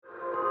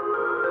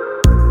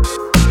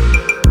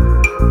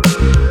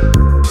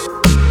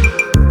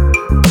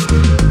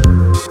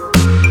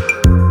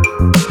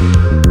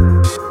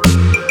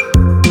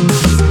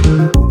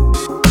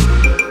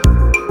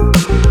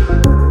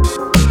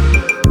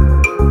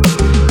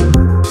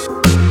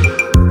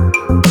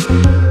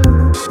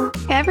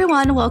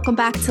everyone. Welcome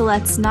back to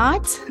Let's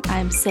Not.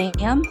 I'm Sam.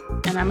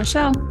 And I'm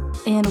Michelle.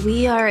 And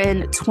we are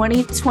in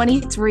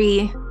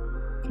 2023.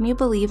 Can you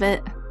believe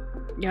it?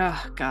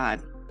 Oh,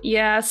 God.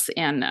 Yes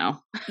and no.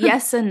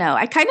 Yes and no.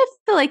 I kind of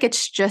feel like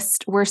it's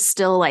just, we're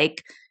still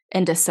like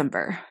in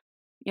December.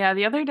 Yeah,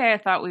 the other day I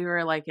thought we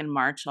were like in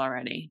March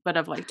already, but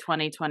of like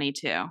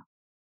 2022.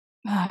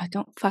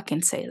 Don't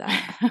fucking say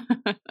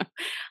that.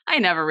 I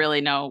never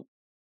really know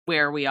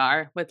where we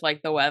are with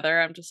like the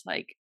weather. I'm just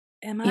like,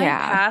 am I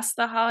past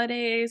the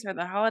holidays? Are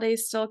the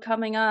holidays still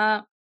coming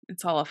up?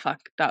 It's all a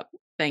fucked up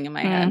thing in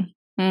my head.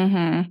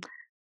 Mm-hmm.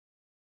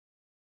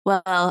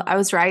 Well, I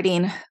was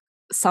writing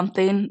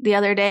something the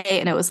other day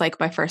and it was like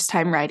my first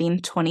time writing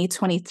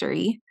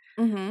 2023.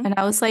 Mm-hmm. And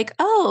I was like,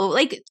 oh,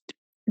 like,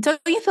 don't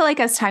you feel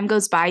like as time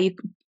goes by, you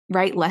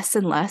write less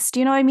and less? Do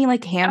you know what I mean?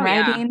 Like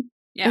handwriting. Oh,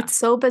 yeah. It's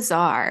so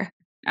bizarre.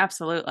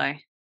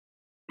 Absolutely.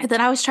 And then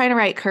I was trying to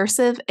write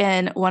cursive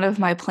in one of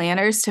my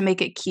planners to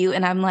make it cute.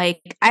 And I'm like,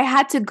 I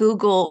had to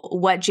Google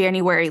what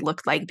January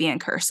looked like being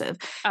cursive.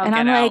 And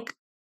I'm like,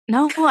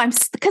 no,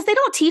 because they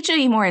don't teach it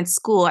anymore in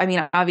school. I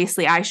mean,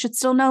 obviously I should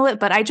still know it,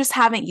 but I just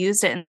haven't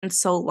used it in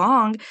so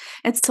long.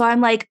 And so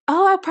I'm like,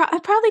 oh, I'm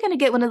probably going to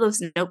get one of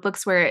those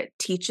notebooks where it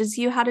teaches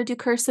you how to do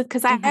cursive.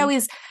 Because I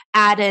always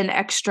add in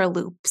extra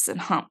loops and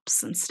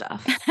humps and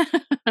stuff.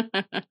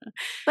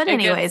 But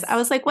anyways, I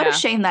was like, what a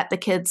shame that the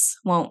kids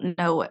won't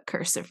know what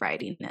cursive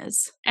writing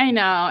is. I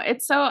know.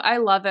 I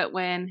love it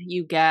when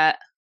you get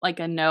like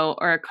a note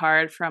or a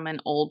card from an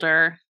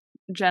older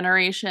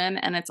generation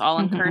and it's all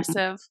in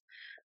cursive.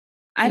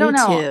 I don't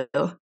know.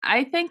 Too.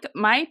 I think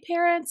my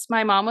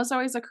mom was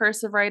always a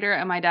cursive writer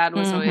and my dad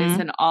was always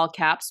an all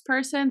caps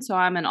person. So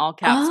I'm an all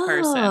caps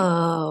person.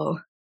 Oh,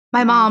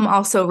 my mom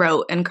also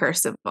wrote in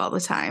cursive all the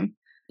time.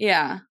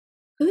 Yeah.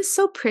 It was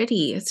so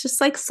pretty. It's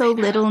just like so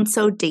little and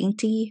so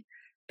dainty.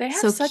 They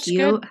have such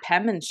good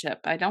penmanship.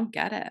 I don't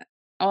get it.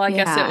 Oh, I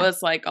guess it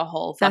was like a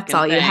whole fucking That's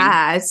all thing. You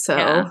had.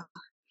 So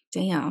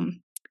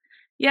damn.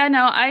 Yeah,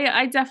 no,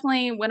 I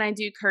definitely, when I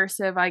do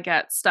cursive, I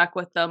get stuck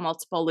with the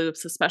multiple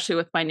loops, especially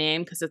with my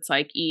name, because it's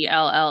like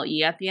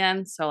ELLE at the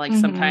end. So like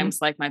sometimes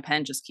like my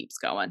pen just keeps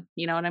going.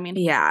 You know what I mean?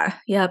 Yeah.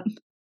 Yep.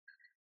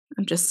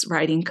 I'm just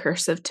writing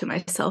cursive to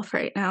myself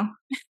right now.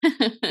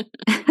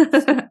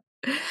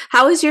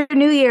 How was your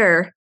New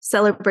Year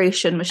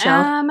celebration,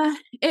 Michelle?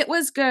 It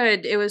was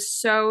good. It was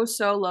so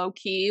low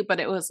key, but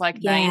it was like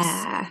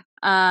nice.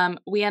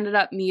 We ended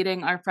up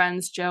meeting our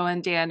friends Joe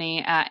and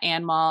Danny at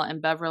Ann Mall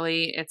in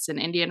Beverly. It's an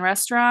Indian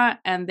restaurant,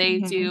 and they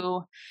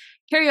do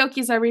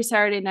karaoke's every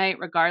Saturday night,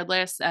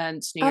 regardless.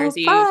 And New Year's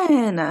Eve,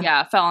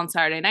 fell on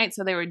Saturday night,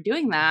 so they were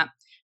doing that.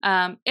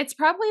 It's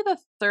probably the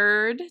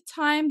third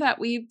time that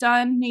we've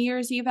done New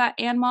Year's Eve at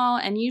Ann Mall,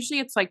 and usually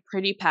it's like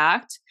pretty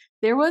packed.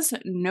 There was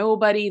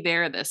nobody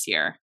there this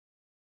year.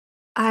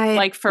 I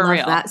like for love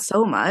real that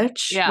so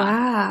much. Yeah.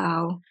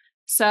 Wow.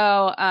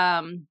 So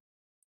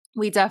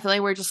we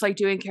definitely were just like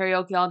doing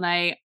karaoke all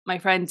night. My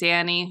friend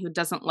Danny, who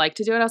doesn't like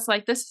to do it, I was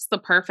like, this is the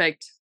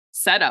perfect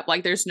setup.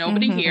 Like there's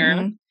nobody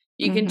here.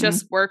 You can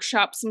just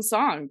workshop some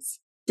songs.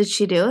 Did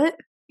she do it?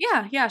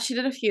 Yeah, she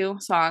did a few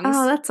songs.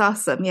 Oh, that's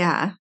awesome.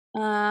 Yeah.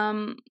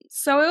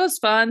 So it was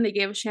fun. They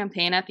gave us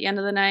champagne at the end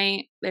of the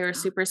night. They were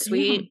super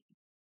sweet.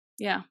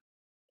 Yeah.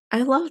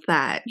 I love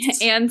that.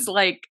 And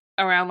like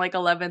around like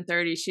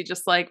 11:30, she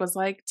just like was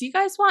like, do you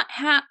guys want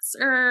hats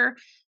or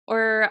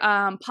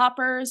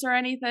poppers or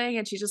anything?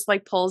 And she just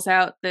like pulls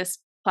out this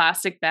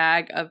plastic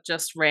bag of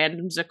just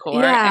random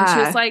decor. And she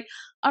was like,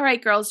 all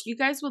right, girls, you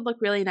guys would look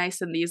really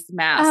nice in these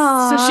masks.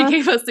 Aww. So she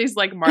gave us these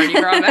like Mardi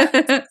Gras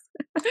masks.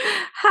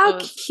 How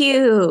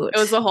cute. It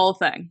was a whole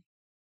thing.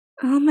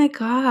 Oh my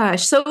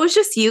gosh. So it was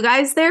just you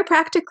guys there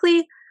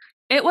practically?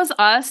 It was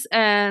us,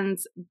 and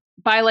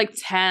by like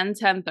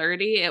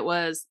 10:30, it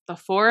was the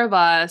four of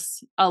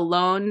us, a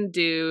lone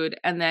dude,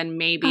 and then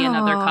maybe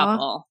another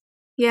couple.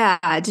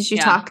 Yeah. Did you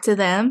talk to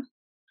them?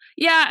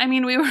 Yeah. I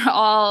mean, we were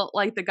all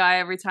like, the guy,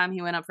 every time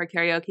he went up for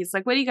karaoke, he's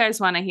like, what do you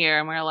guys want to hear?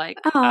 And we're like,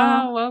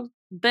 oh, well,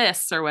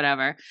 this or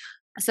whatever.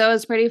 So it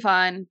was pretty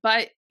fun.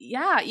 But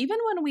yeah, even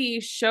when we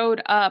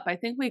showed up, I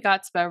think we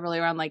got to Beverly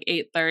around like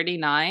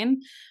 8:39.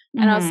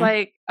 And I was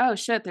like, oh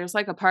shit, there's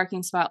like a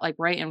parking spot like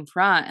right in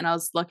front. And I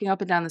was looking up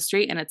and down the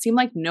street and it seemed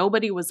like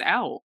nobody was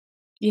out.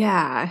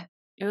 Yeah.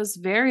 It was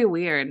very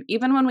weird.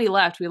 Even when we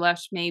left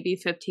maybe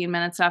 15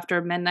 minutes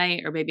after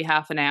midnight or maybe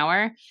half an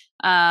hour.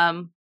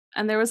 And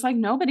there was like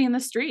nobody in the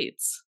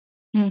streets.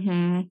 I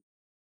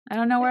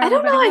don't know where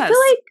everybody was. I feel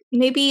like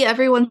maybe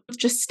everyone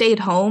just stayed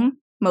home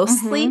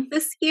mostly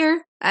this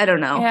year. I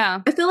don't know. Yeah.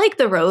 I feel like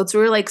the roads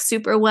were like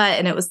super wet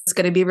and it was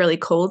going to be really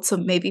cold. So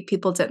maybe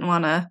people didn't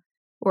want to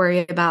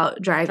worry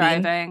about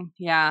driving.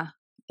 Yeah.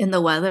 In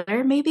the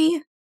weather,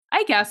 maybe?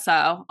 I guess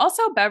so.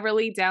 Also,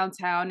 Beverly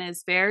downtown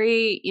is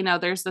very,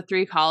 there's the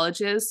 3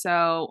 colleges.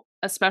 So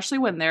especially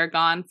when they're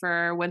gone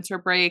for winter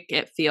break,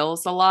 it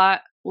feels a lot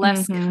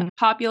less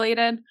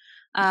populated.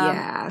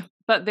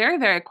 But very,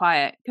 very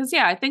quiet. Because,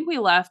 I think we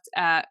left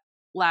at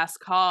last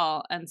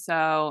call. And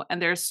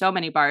there's so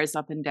many bars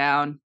up and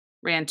down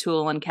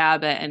Rantoul and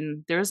Cabot,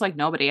 and there's like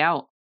nobody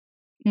out.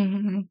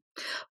 Mm-hmm.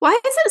 Why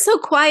is it so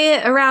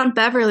quiet around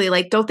Beverly?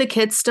 Like, don't the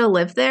kids still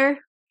live there?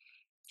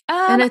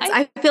 And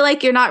I feel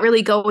like you're not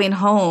really going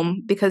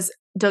home because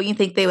don't you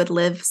think they would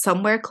live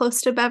somewhere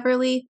close to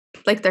Beverly?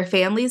 Like their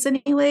families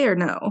anyway, or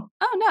no?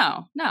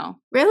 Oh, no.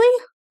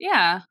 Really?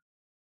 Yeah.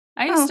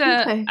 I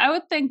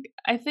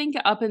think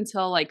up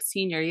until like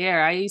senior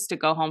year, I used to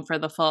go home for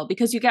the full,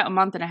 because you get a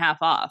month and a half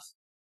off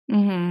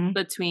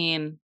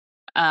between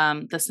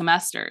the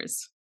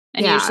semesters.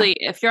 And usually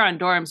if you're on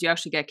dorms, you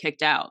actually get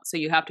kicked out. So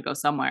you have to go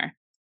somewhere.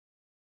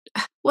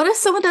 What if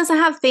someone doesn't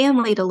have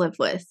family to live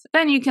with?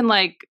 Then you can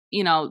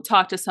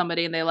talk to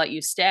somebody and they let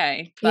you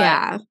stay.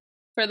 But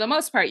for the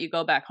most part, you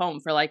go back home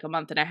for like a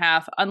month and a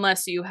half,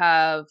 unless you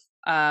have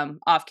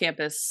off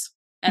campus,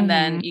 and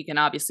then you can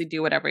obviously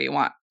do whatever you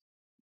want.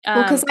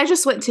 Well, because I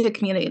just went to the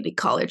community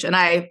college and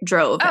I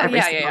drove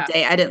every single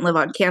day. I didn't live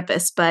on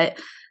campus, but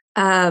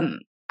I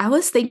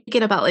was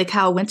thinking about like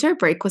how winter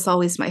break was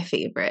always my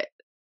favorite.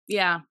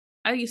 Yeah,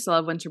 I used to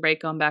love winter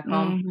break, going back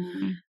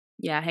home.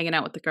 Yeah, hanging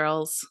out with the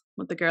girls,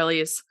 with the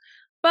girlies.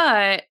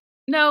 But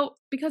no,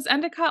 because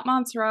Endicott,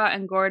 Montserrat,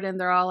 and Gordon,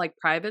 they're all like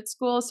private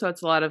schools. So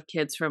it's a lot of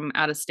kids from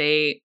out of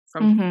state,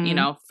 from,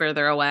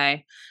 further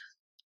away.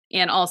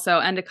 And also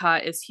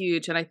Endicott is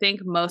huge. And I think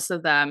most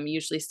of them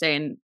usually stay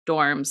in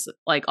dorms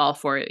like all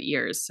 4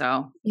 years.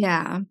 So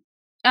yeah.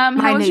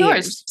 How was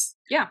yours?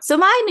 Yeah. So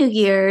my New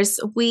Year's,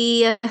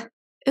 it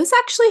was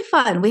actually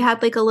fun. We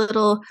had like a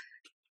little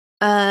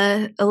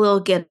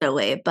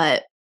getaway,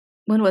 but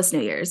when was New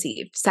Year's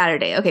Eve?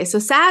 Saturday. Okay, so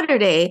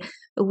Saturday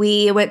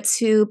we went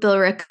to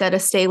Billerica to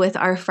stay with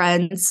our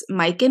friends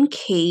Mike and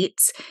Kate,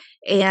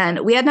 and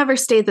we had never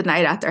stayed the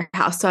night at their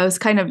house, so I was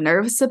kind of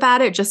nervous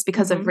about it just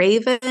because of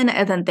Raven,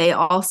 and then they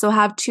also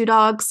have 2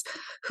 dogs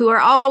who are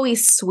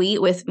always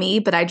sweet with me,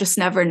 but I just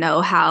never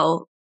know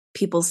how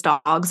people's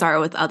dogs are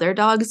with other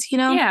dogs,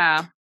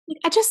 Yeah.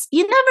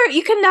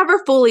 You can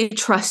never fully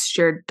trust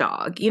your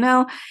dog,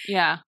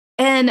 Yeah.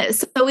 And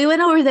so we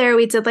went over there.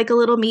 We did like a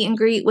little meet and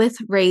greet with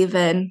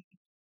Raven.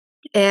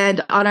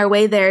 And on our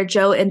way there,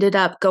 Joe ended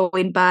up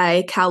going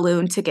by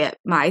Kowloon to get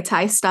Mai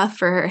Tai stuff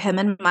for him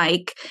and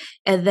Mike.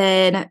 And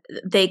then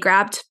they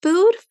grabbed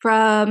food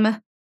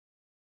from,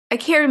 I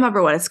can't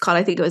remember what it's called.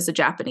 I think it was a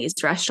Japanese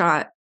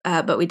restaurant,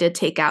 but we did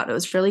take out. It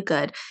was really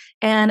good.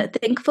 And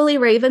thankfully,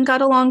 Raven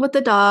got along with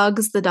the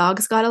dogs. The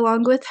dogs got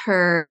along with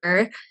her.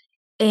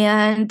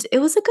 And it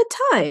was a good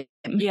time.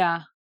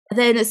 Yeah.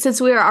 Then since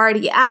we were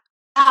already out,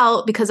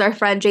 because our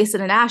friend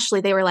Jason and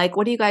Ashley, they were like,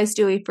 what are you guys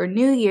doing for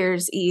New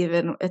Year's Eve?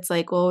 And it's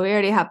like, well, we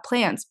already have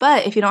plans,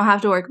 but if you don't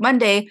have to work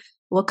Monday,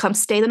 we'll come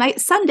stay the night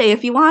Sunday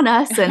if you want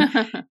us.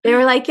 And they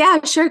were like,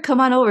 yeah, sure,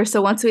 come on over.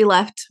 So once we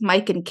left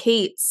Mike and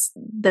Kate's,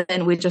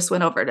 then we just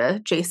went over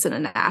to Jason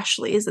and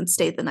Ashley's and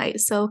stayed the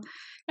night. So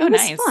it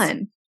was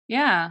fun.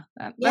 Yeah,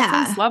 that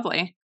sounds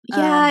lovely.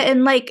 Yeah,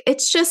 and like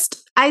it's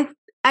just I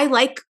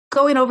like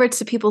going over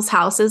to people's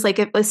houses, like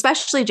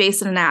especially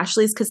Jason and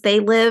Ashley's, because they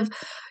live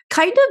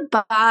kind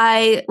of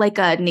by like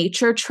a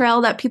nature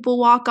trail that people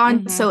walk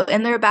on. So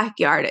in their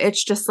backyard,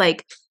 it's just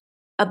like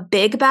a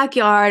big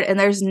backyard and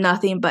there's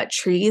nothing but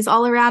trees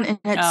all around. And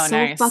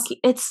it's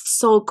it's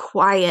so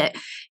quiet.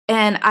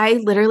 And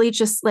I literally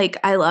just like,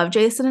 I love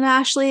Jason and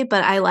Ashley,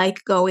 but I like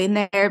going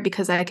there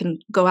because I can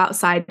go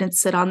outside and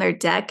sit on their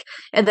deck.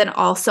 And then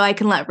also I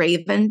can let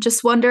Raven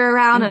just wander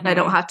around and I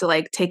don't have to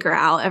like take her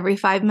out every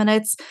 5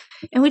 minutes.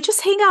 And we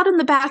just hang out in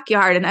the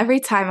backyard. And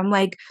every time I'm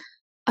like,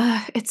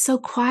 it's so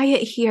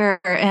quiet here.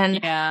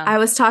 And I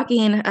was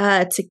talking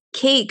to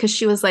Kate because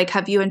she was like,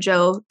 have you and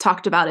Joe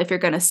talked about if you're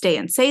going to stay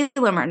in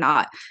Salem or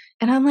not?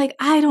 And I'm like,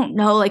 I don't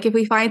know. Like if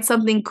we find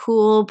something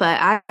cool, but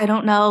I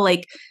don't know.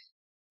 Like,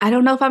 I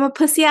don't know if I'm a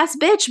pussy ass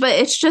bitch, but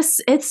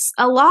it's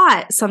a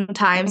lot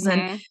sometimes.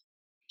 And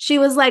she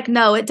was like,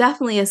 no, it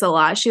definitely is a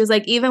lot. She was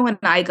like, even when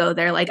I go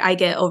there, like I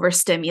get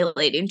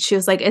overstimulating. She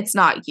was like, it's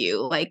not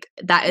you. Like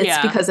that it's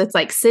because it's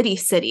like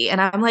city.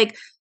 And I'm like,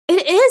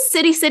 it is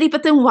city,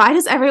 but then why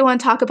does everyone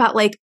talk about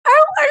like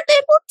our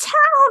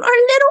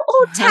little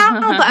old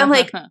town? But I'm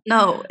like,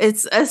 no,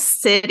 it's a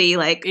city.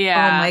 Like, oh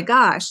my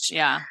gosh.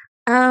 Yeah.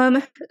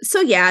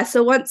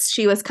 So once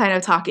she was kind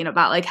of talking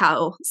about like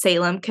how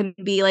Salem can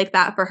be like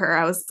that for her,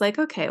 I was like,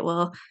 okay,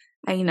 well,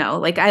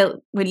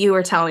 when you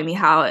were telling me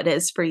how it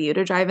is for you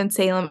to drive in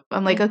Salem,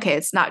 I'm like, okay,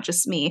 it's not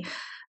just me.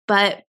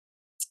 But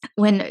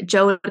when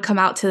Joe would come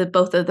out to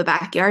both of the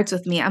backyards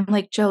with me, I'm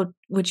like, Joe,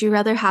 would you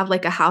rather have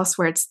like a house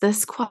where it's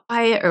this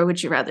quiet, or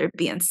would you rather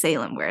be in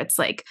Salem where it's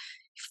like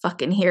you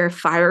fucking hear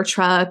fire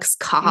trucks,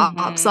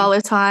 cops all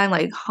the time,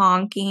 like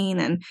honking?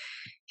 And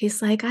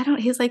he's like,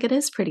 it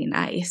is pretty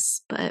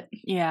nice, but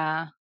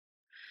yeah.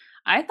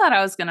 I thought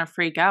I was going to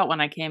freak out when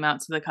I came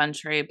out to the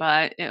country,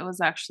 but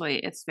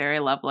it's very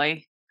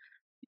lovely.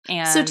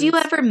 And so do you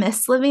ever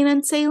miss living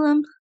in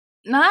Salem?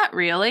 Not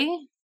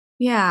really.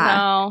 Yeah.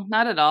 No,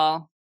 not at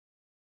all.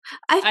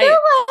 I feel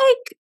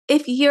like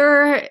if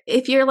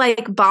you're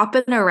like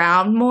bopping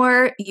around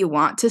more, you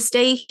want to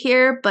stay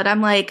here, but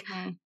I'm like,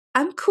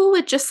 I'm cool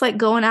with just like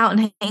going out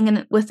and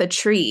hanging with a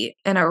tree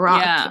and a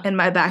rock in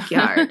my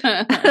backyard.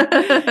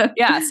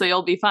 Yeah, so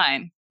you'll be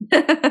fine.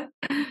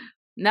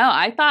 No,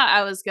 I thought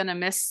I was going to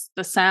miss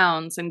the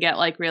sounds and get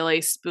like really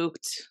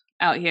spooked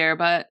out here,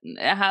 but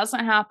it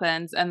hasn't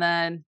happened. And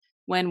then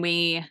when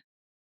we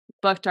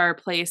booked our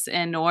place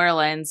in New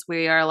Orleans,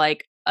 we are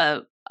like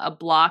a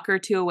block or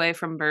two away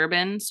from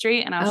Bourbon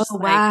Street. And I was just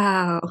like,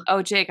 wow.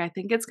 Oh, Jake, I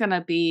think it's going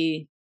to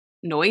be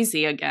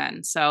noisy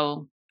again.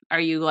 So are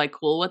you like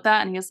cool with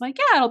that? And he's like,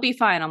 yeah, it'll be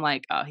fine. I'm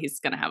like, oh, he's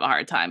going to have a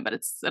hard time, but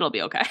it'll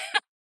be okay.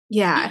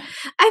 Yeah.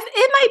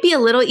 It might be a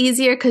little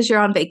easier because you're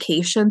on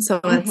vacation.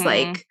 So it's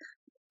like,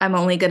 I'm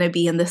only going to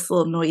be in this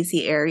little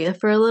noisy area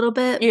for a little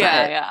bit.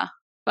 Yeah.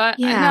 But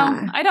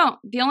no, I don't.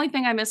 The only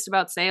thing I missed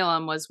about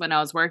Salem was when I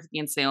was working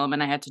in Salem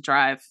and I had to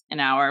drive an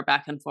hour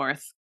back and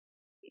forth.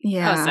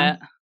 Yeah. That was it.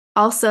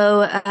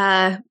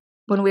 Also,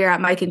 when we were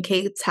at Mike and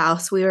Kate's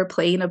house, we were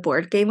playing a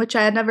board game, which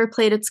I had never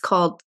played. It's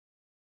called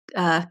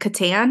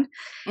Catan.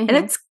 And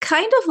it's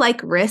kind of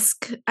like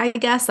Risk, I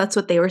guess. That's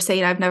what they were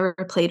saying. I've never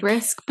played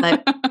Risk,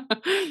 but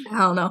I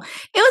don't know.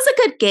 It was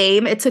a good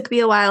game. It took me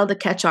a while to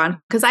catch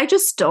on because I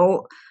just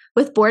don't,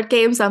 with board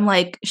games, I'm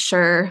like,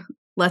 sure,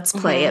 let's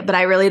play it. But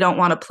I really don't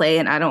want to play,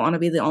 and I don't want to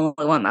be the only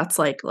one that's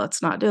like,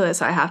 let's not do it.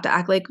 So I have to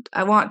act like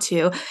I want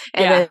to.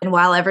 And then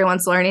while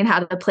everyone's learning how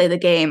to play the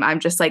game, I'm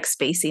just like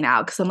spacing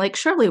out because I'm like,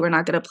 surely we're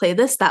not going to play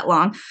this that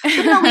long.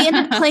 But no, we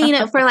ended up playing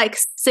it for like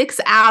 6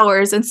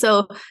 hours. And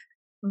so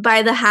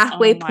by the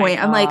halfway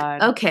point, I'm like,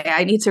 okay,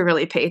 I need to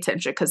really pay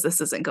attention because this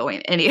isn't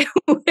going anywhere.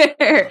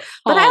 But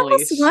I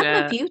almost won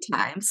a few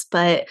times.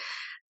 But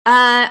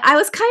I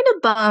was kind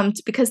of bummed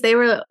because they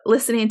were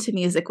listening to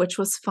music, which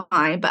was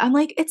fine. But I'm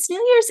like, it's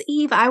New Year's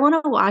Eve. I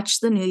want to watch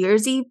the New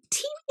Year's Eve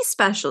TV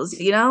specials,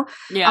 you know?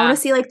 Yeah. I want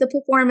to see like the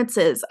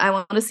performances. I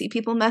want to see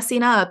people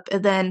messing up.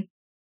 And then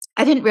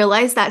I didn't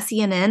realize that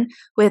CNN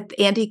with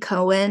Andy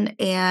Cohen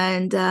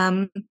and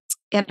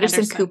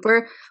Anderson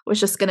Cooper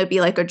was just going to be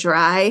like a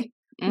dry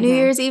New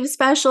Year's Eve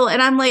special.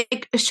 And I'm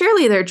like,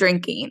 surely they're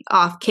drinking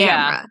off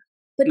camera.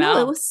 But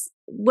no, it was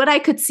what I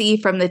could see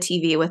from the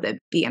TV with it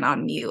being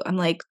on mute. I'm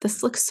like,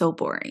 this looks so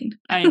boring.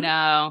 I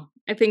know.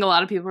 I think a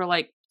lot of people are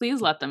like,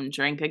 please let them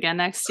drink again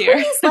next year.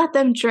 Please let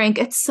them drink.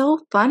 It's so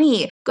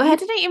funny. Go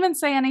ahead. He didn't even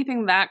say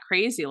anything that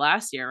crazy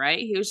last year, right?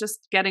 He was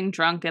just getting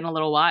drunk and a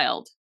little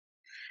wild.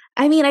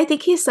 I mean, I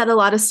think he said a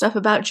lot of stuff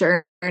about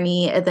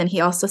Journey. And then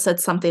he also said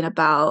something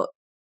about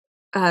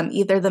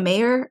either the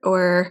mayor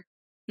or...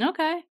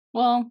 Okay.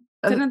 Well,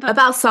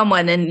 about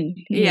someone in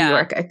New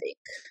York, I think.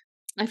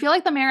 I feel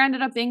like the mayor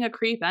ended up being a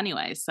creep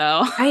anyway, so.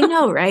 I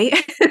know, right?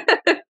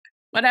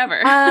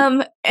 Whatever.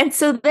 And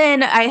so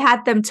then I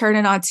had them turn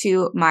it on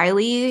to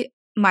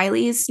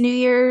Miley's New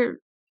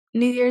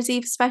Year's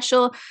Eve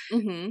special.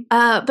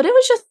 But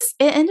it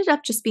ended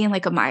up just being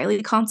like a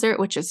Miley concert,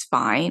 which is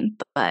fine.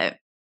 But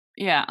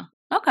yeah,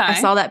 okay. I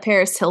saw that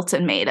Paris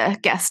Hilton made a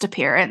guest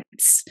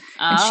appearance,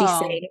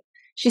 and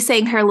she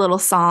sang her little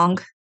song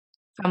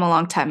from a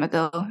long time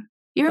ago.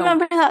 You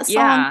remember that song?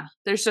 Yeah,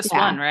 there's just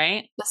one,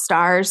 right? The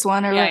Stars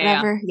one or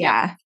whatever.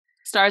 Yeah.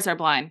 Stars are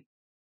blind.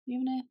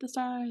 Even if the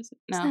stars...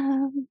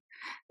 No.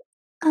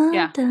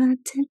 Yeah.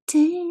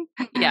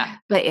 Yeah.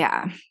 But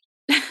yeah.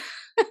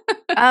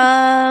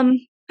 And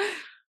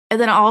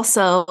then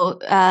also,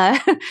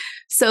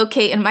 so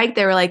Kate and Mike,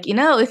 they were like,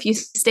 if you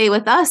stay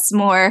with us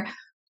more,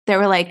 they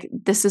were like,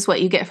 this is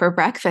what you get for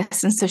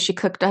breakfast. And so she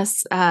cooked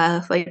us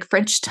like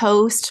French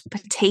toast,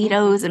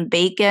 potatoes, and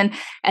bacon.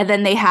 And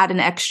then they had an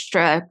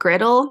extra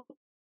griddle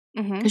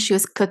because she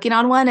was cooking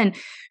on one. And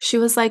she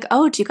was like,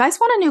 oh, do you guys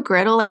want a new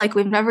griddle? Like,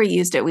 we've never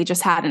used it. We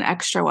just had an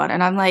extra one.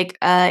 And I'm like,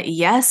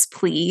 yes,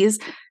 please.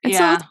 And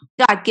so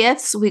we got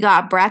gifts. We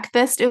got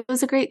breakfast. It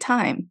was a great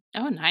time.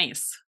 Oh,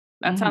 nice.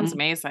 That sounds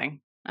amazing.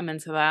 I'm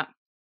into that.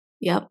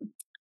 Yep.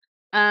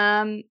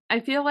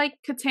 I feel like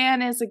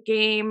Catan is a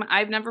game.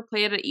 I've never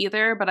played it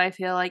either, but I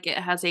feel like it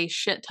has a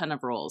shit ton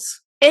of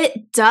rules.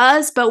 It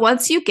does, but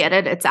once you get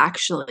it, it's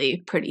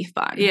actually pretty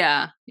fun.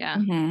 Yeah.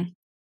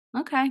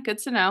 Okay, good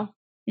to know.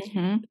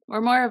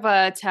 We're more of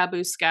a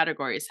taboo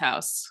categories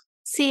house.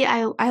 See,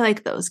 I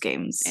like those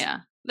games. Yeah,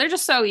 they're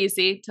just so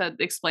easy to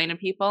explain to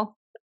people.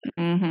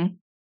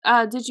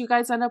 Did you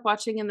guys end up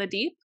watching In the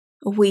Deep?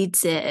 We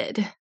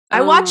did. I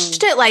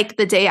watched it like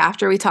the day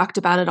after we talked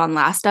about it on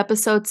last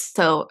episode,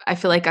 so I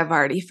feel like I've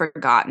already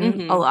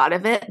forgotten a lot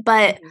of it,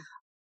 but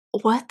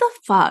what the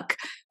fuck?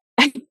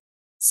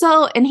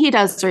 So, and he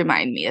does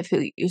remind me of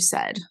who you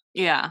said.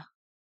 Yeah.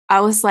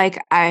 I was like,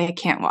 I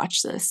can't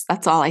watch this.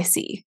 That's all I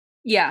see.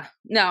 Yeah.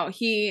 No,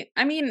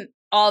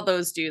 all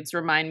those dudes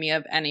remind me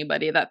of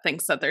anybody that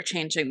thinks that they're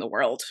changing the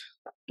world.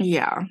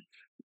 Yeah.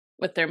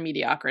 With their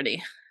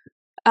mediocrity.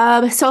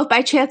 So if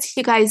by chance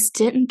you guys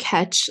didn't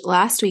catch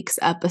last week's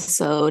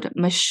episode,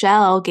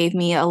 Michelle gave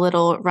me a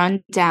little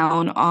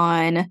rundown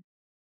on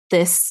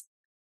this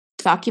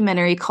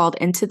documentary called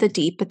Into the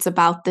Deep. It's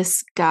about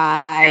this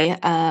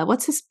guy.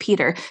 What's his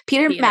Peter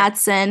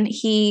Madsen.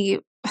 I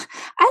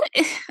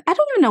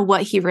don't even know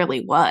what he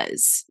really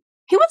was.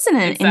 He wasn't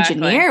an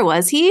engineer,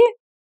 was he?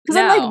 Because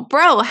I'm like,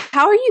 bro,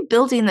 how are you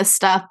building this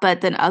stuff?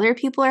 But then other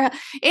people are.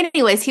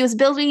 Anyways, he was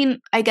building,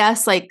 I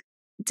guess, like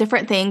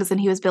different things,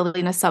 and he was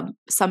building a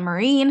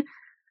submarine.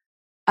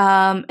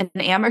 an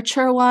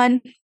amateur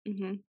one.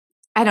 Mm-hmm.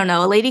 I don't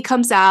know. A lady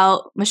comes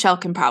out. Michelle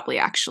can probably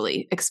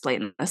actually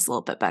explain this a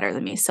little bit better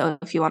than me. So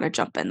if you want to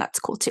jump in, that's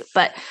cool too.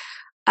 But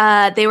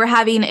they were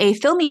having a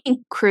filming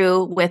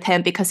crew with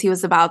him because he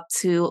was about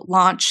to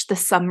launch the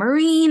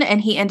submarine, and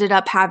he ended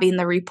up having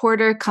the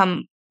reporter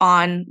come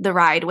on the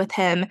ride with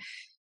him.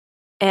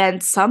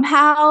 And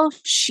somehow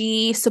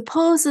the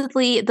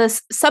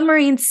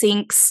submarine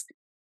sinks.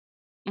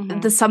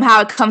 Mm-hmm.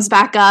 Somehow it comes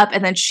back up,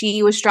 and then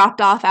she was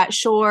dropped off at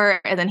shore,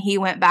 and then he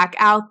went back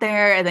out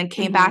there and then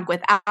came back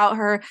without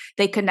her.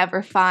 They could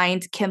never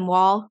find Kim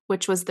Wall,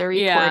 which was the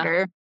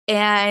reporter.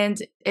 Yeah. And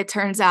it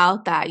turns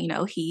out that,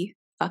 he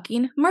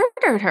fucking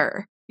murdered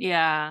her.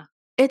 Yeah.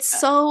 It's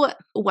so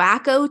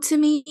wacko to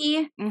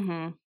me.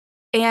 Mm-hmm.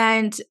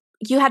 And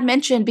you had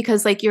mentioned,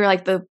 because you're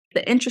like, the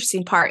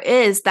interesting part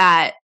is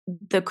that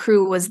the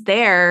crew was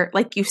there.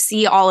 You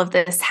see all of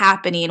this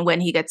happening when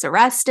he gets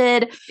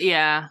arrested.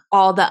 Yeah.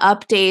 All the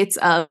updates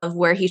of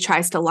where he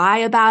tries to lie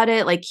about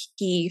it.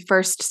 He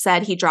first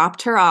said he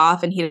dropped her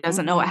off and he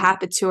doesn't know what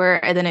happened to her.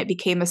 And then it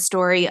became a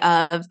story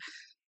of,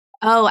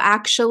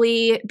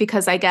 actually,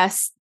 because I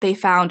guess they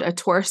found a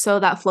torso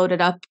that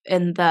floated up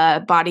in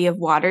the body of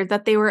water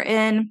that they were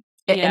in.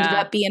 It ended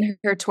up being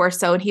her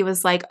torso. And he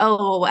was like,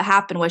 what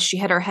happened was she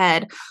hit her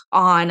head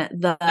on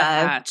the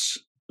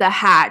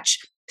hatch.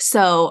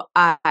 So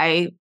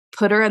I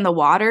put her in the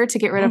water to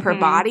get rid of her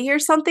body or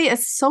something.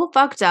 It's so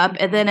fucked up.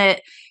 And then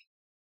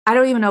I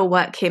don't even know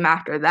what came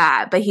after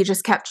that, but he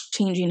just kept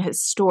changing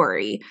his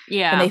story.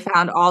 Yeah. And they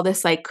found all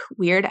this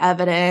weird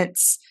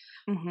evidence.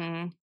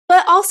 Mm-hmm.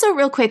 But also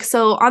real quick,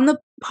 so on the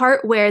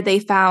part where they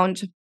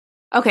found,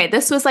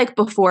 this was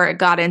before it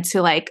got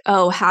into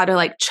how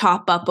to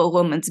chop up a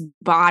woman's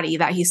body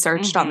that he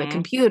searched on the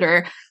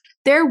computer.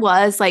 There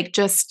was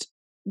just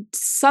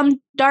some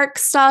dark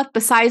stuff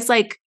besides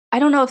I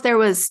don't know if there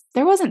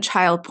wasn't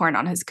child porn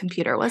on his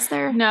computer, was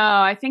there?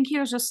 No, I think he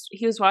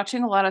was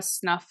watching a lot of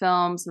snuff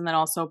films and then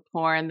also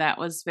porn that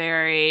was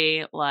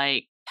very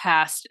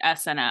past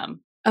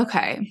S&M.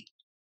 Okay.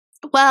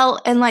 Well,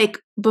 and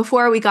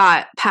before we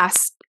got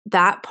past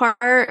that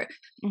part,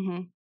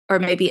 or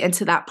maybe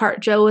into that part,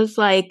 Joe was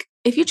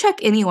if you check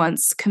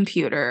anyone's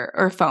computer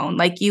or phone,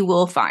 you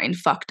will find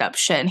fucked up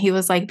shit. And he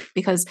was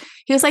because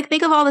he was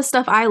think of all the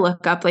stuff I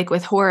look up,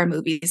 with horror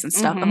movies and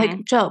stuff. I'm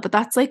like, Joe, but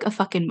that's a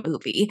fucking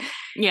movie.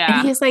 Yeah.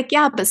 And he's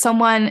yeah, but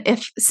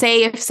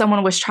if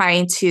someone was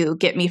trying to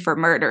get me for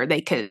murder,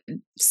 they could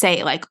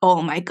say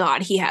oh my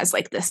God, he has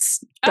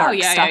this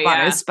dark stuff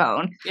on his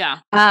phone. Yeah.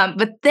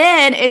 But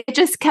then it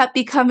just kept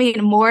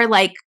becoming more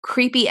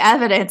creepy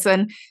evidence.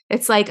 And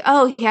it's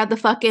he had the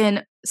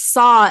fucking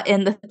saw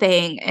in the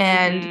thing,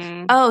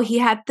 and he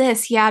had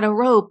he had a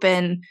rope,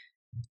 and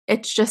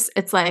it's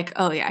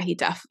he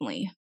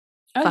definitely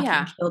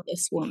killed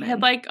this woman. He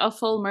had a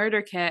full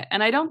murder kit.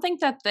 And I don't think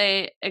that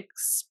they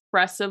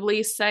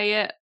expressively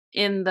say it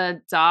in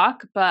the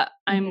doc, but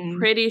I'm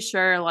pretty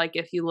sure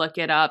if you look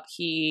it up,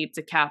 he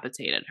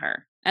decapitated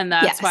her. And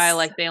that's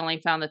why they only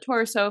found the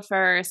torso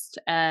first,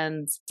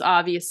 and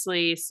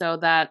obviously so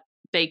that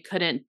they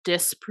couldn't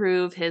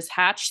disprove his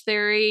hatch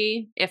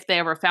theory if they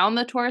ever found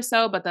the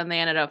torso, but then they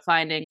ended up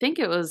finding, I think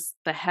it was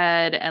the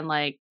head and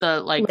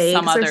the legs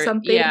some other, or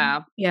something.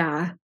 Yeah.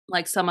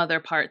 Some other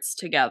parts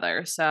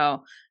together.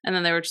 So, and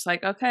then they were just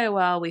okay,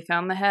 well, we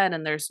found the head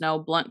and there's no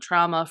blunt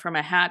trauma from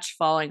a hatch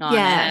falling on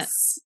it.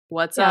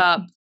 What's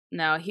up?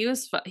 No, he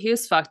was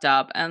fucked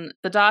up. And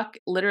the doc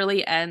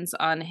literally ends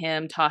on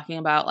him talking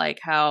about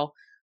how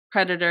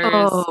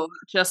predators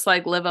just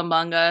live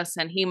among us,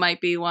 and he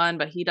might be one,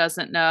 but he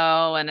doesn't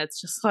know. And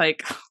it's just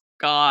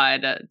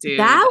God, dude.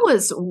 That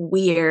was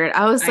weird.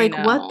 I was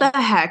what the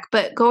heck?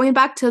 But going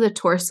back to the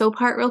torso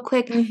part real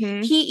quick,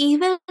 he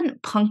even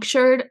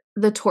punctured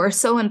the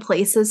torso in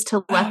places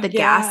to let the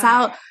gas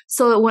out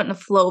so it wouldn't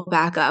flow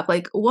back up.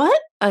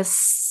 What a...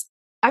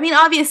 I mean,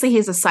 obviously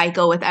he's a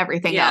psycho with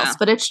everything else,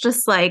 but it's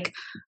just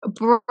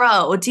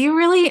bro, do you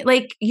really,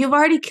 you've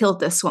already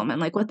killed this woman.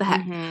 What the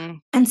heck?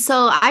 And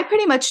so I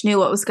pretty much knew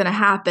what was going to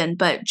happen,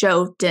 but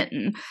Joe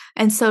didn't.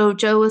 And so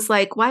Joe was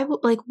why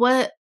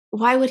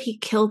would he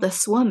kill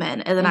this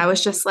woman? And then I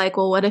was just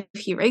well, what if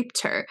he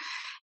raped her?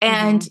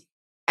 And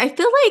I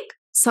feel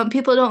some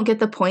people don't get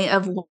the point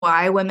of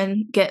why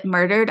women get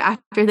murdered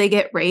after they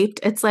get raped.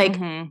 It's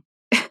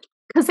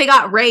because they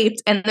got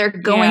raped and they're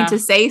going to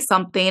say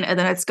something, and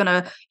then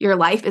your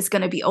life is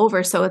going to be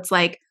over. So it's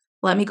let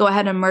me go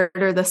ahead and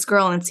murder this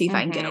girl and see if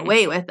I can get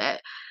away with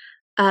it.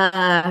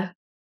 But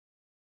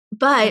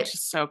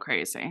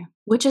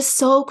which is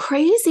so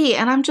crazy.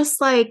 And I'm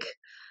just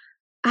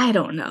I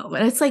don't know.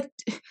 And it's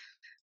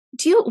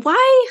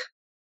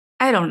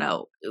I don't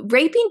know.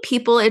 Raping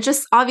people, it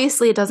just,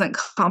 obviously it doesn't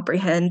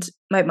comprehend.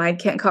 My mind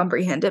can't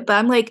comprehend it, but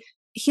I'm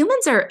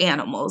humans are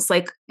animals.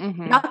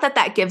 Not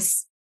that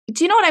gives...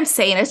 Do you know what I'm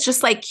saying? It's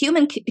just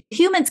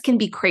humans can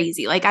be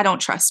crazy. I don't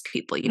trust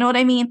people. You know what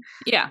I mean?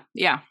 Yeah.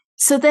 Yeah.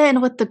 So then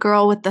with the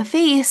girl with the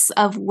face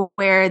of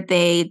where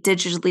they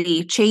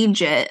digitally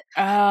change it,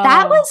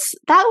 that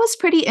was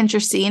pretty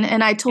interesting.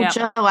 And I told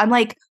Joe, I'm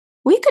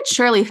we could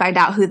surely find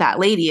out who that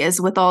lady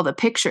is with all the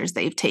pictures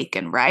they've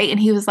taken, right? And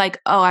he was like,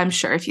 oh, I'm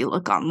sure if you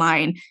look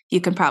online, you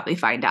can probably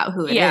find out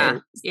who it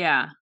is.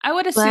 Yeah. I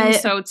would assume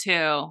so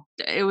too.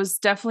 It was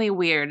definitely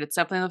weird. It's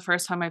definitely the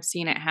first time I've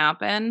seen it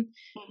happen.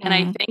 Mm-hmm. And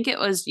I think it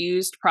was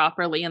used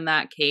properly in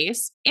that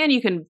case. And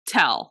you can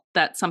tell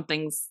that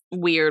something's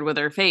weird with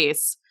her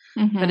face.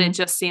 Mm-hmm. But it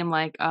just seemed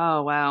like,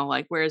 oh, wow,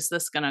 like, where's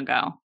this going to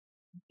go?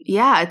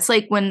 Yeah, it's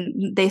like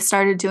when they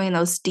started doing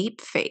those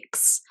deep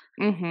fakes.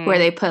 Mm-hmm. Where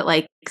they put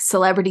like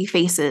celebrity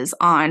faces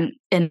on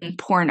in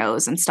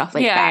pornos and stuff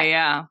like that.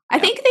 Yeah. I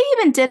think they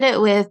even did it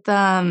with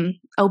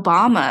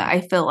Obama,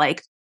 I feel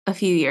like, a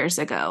few years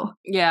ago.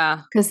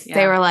 Yeah. Because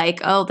they were like,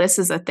 oh, this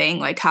is a thing.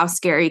 Like, how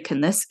scary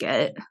can this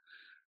get?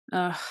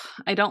 I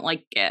don't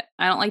like it.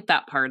 I don't like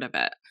that part of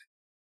it.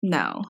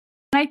 No.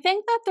 And I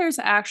think that there's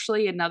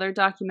actually another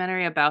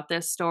documentary about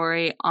this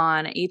story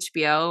on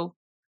HBO.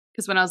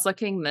 Because when I was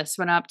looking this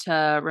one up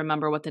to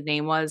remember what the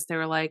name was, they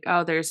were like,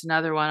 oh, there's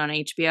another one on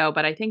HBO.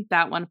 But I think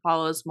that one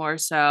follows more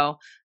so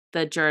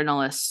the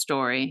journalist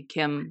story,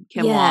 Kim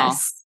Wall.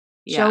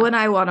 Yeah. Joe and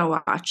I want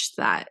to watch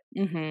that.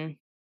 Mm-hmm.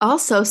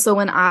 Also, so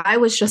when I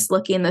was just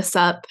looking this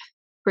up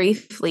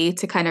briefly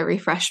to kind of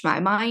refresh my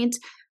mind,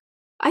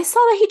 I saw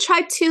that he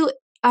tried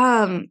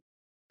to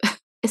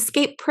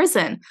escape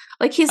prison.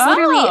 Like he's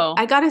literally,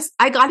 I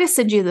gotta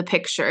send you the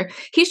picture.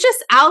 He's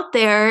just out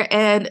there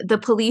and the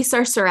police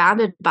are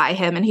surrounded by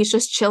him and he's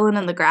just chilling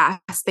in the grass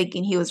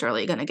thinking he was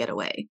really gonna get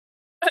away.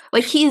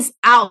 Like he's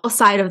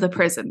outside of the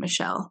prison,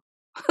 Michelle.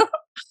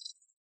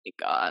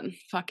 God,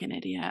 fucking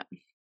idiot.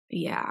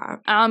 Yeah.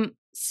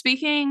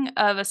 Speaking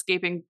of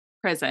escaping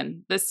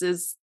prison, this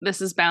is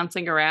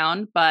bouncing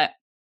around, but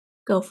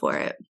go for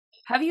it.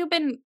 Have you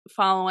been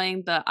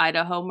following the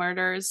Idaho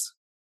murders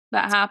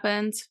that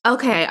happened?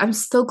 Okay, I'm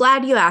so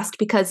glad you asked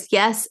because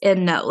yes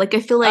and no. Like I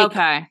feel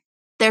like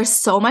there's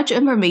so much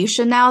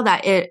information now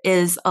that it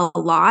is a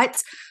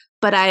lot,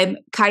 but I'm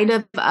kind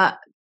of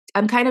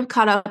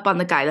caught up on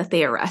the guy that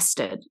they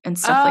arrested and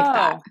stuff like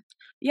that.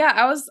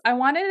 Yeah, I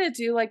wanted to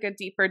do like a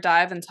deeper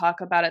dive and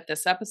talk about it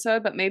this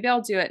episode, but maybe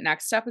I'll do it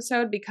next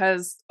episode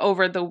because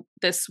over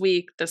this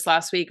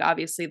last week,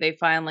 obviously they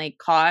finally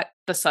caught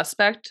the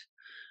suspect.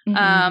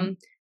 Mm-hmm.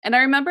 And I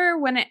remember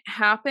when it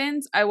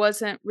happened, I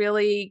wasn't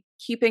really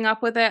keeping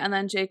up with it. And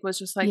then Jake was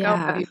just like, oh,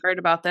 have you heard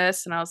about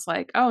this? And I was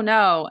like, oh,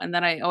 no. And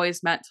then I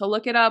always meant to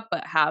look it up,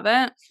 but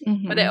haven't.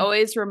 Mm-hmm. But it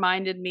always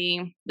reminded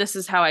me, this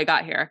is how I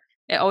got here.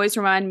 It always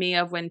reminded me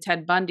of when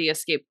Ted Bundy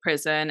escaped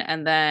prison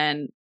and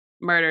then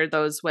murdered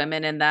those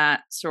women in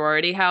that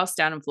sorority house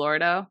down in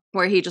Florida,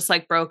 where he just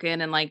like broke in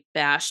and like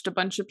bashed a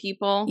bunch of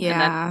people and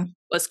then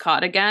was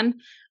caught again.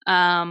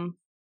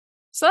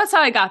 So that's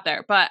how I got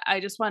there. But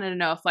I just wanted to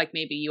know if like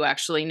maybe you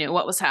actually knew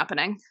what was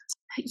happening.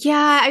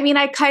 Yeah, I mean,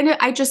 I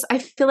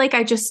feel like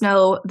I just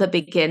know the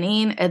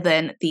beginning and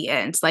then the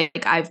end.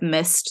 Like I've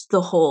missed the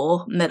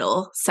whole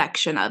middle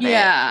section of it.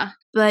 Yeah.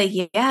 But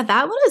yeah,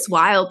 that one is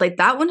wild. Like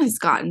that one has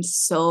gotten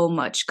so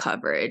much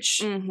coverage.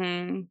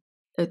 Mm-hmm.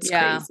 It's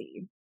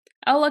crazy.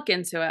 I'll look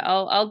into it.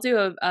 I'll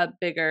do a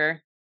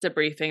bigger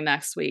debriefing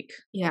next week.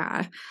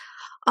 Yeah.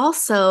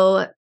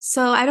 Also,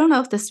 so I don't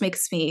know if this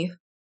makes me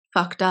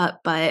fucked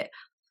up, but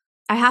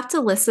I have to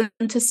listen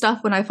to stuff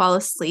when I fall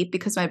asleep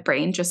because my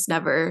brain just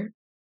never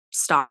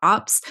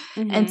stops.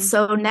 Mm-hmm. And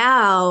so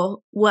now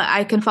what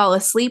I can fall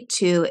asleep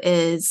to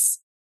is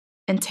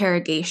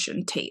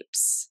interrogation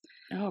tapes.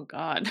 Oh,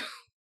 God.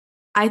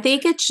 I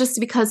think it's just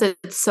because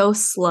it's so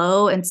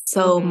slow and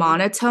so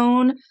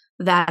monotone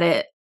that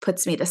it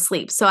puts me to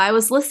sleep. So I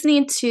was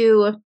listening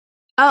to,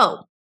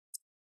 the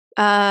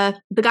guy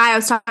I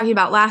was talking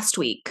about last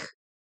week.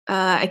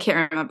 I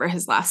can't remember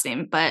his last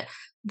name, but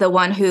the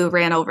one who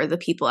ran over the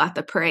people at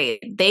the parade.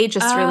 They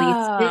just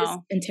released his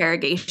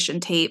interrogation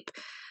tape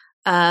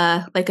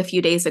like a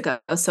few days ago.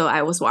 So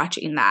I was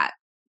watching that.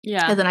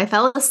 Yeah. And then I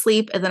fell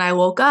asleep and then I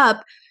woke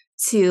up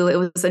to, it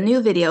was a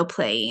new video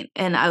playing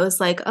and I was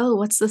like, oh,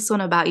 what's this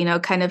one about? You know,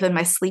 kind of in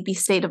my sleepy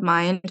state of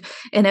mind.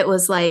 And it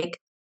was like,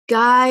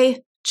 guy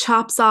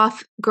chops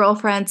off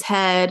girlfriend's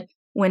head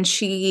when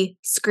she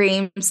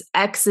screams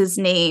ex's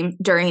name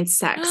during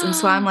sex. And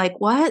so I'm like,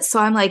 what? So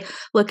I'm like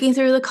looking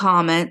through the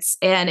comments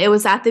and it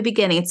was at the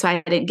beginning. So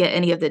I didn't get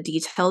any of the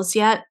details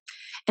yet.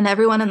 And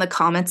everyone in the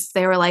comments,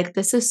 they were like,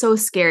 this is so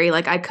scary.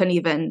 Like I couldn't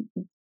even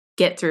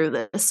get through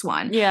this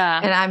one. Yeah.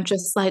 And I'm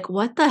just like,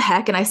 what the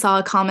heck? And I saw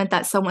a comment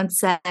that someone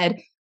said,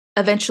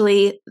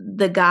 eventually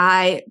the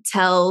guy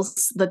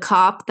tells the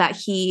cop that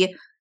he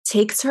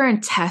takes her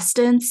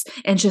intestines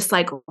and just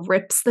like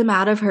rips them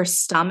out of her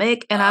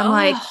stomach. And I'm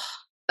like,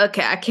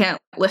 okay, I can't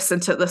listen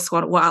to this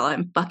one while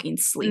I'm fucking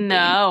sleeping.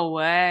 No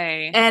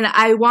way. And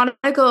I want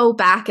to go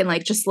back and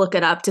like just look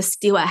it up to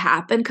see what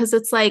happened. Cause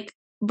it's like,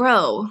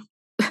 bro.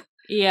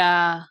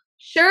 Yeah.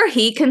 Sure,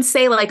 he can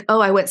say like,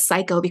 oh, I went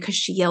psycho because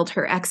she yelled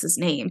her ex's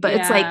name. But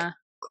it's like,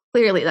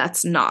 clearly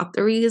that's not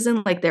the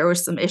reason. Like there were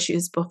some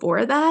issues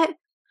before that.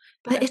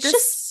 But it's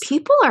just,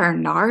 people are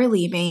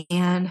gnarly,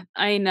 man.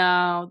 I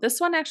know. This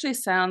one actually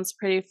sounds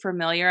pretty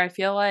familiar. I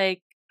feel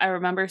like I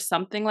remember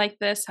something like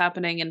this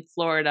happening in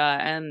Florida,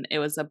 and it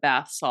was a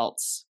bath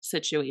salts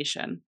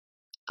situation.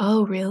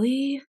 Oh,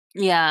 really?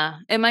 Yeah,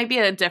 it might be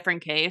a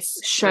different case.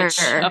 Sure. Which,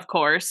 of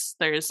course,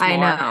 there's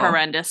more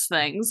horrendous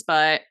things,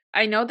 but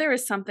I know there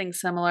is something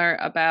similar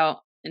about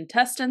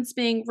intestines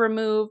being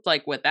removed,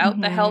 like without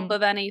the help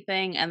of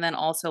anything, and then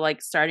also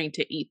like starting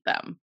to eat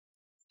them.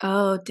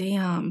 Oh,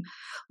 damn.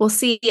 Well,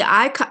 see,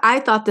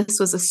 I thought this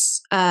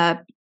was a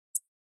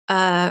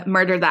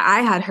murder that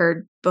I had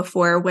heard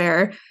before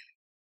where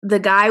the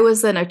guy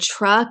was in a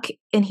truck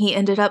and he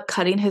ended up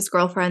cutting his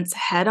girlfriend's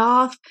head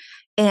off,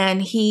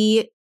 and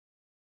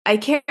I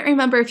can't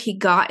remember if he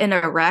got in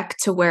a wreck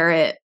to where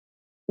it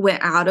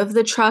went out of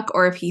the truck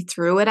or if he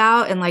threw it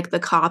out, and like the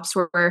cops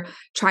were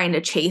trying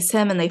to chase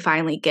him and they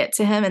finally get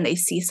to him and they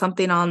see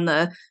something on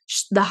the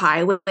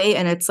highway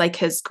and it's like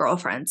his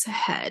girlfriend's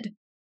head.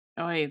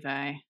 Oy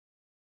vey.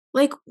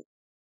 Like,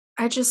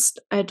 I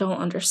don't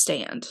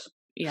understand.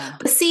 Yeah.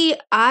 But see,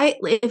 I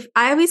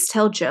always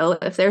tell Joe,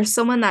 if there's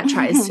someone that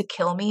tries to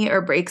kill me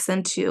or breaks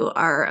into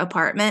our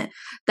apartment,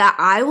 that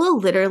I will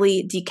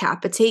literally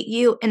decapitate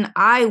you and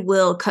I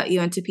will cut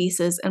you into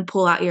pieces and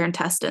pull out your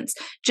intestines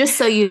just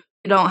so you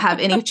don't have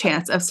any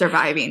chance of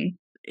surviving.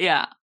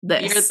 Yeah.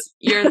 This.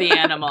 You're the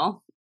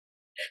animal.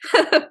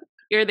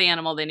 You're the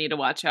animal they need to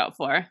watch out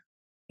for.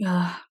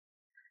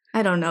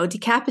 I don't know.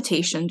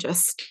 Decapitation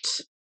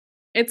just...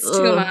 It's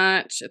too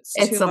much. It's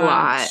too much.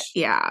 Lot.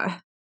 Yeah.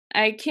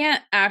 I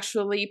can't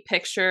actually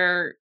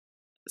picture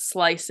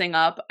slicing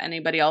up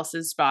anybody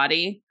else's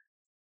body,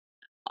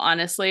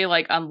 honestly,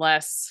 like,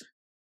 unless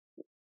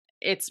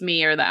it's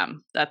me or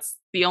them. That's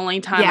the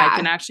only time I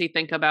can actually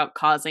think about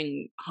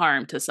causing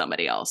harm to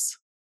somebody else.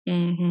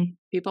 Mm-hmm.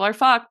 People are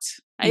fucked.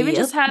 I even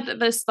just had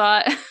this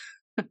thought.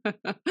 I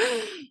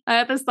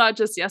had this thought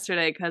just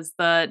yesterday because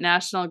the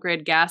National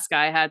Grid gas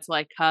guy had to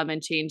like come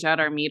and change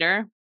out our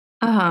meter.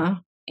 Uh-huh.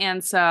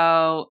 And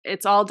so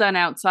it's all done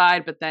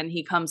outside, but then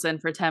he comes in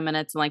for 10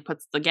 minutes and like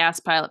puts the gas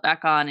pilot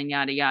back on and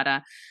yada,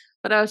 yada.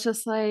 But I was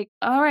just like,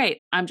 all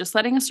right, I'm just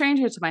letting a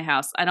stranger to my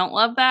house. I don't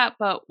love that,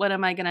 but what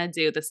am I going to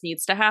do? This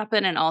needs to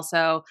happen. And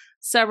also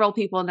several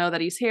people know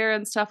that he's here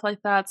and stuff like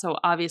that. So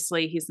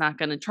obviously he's not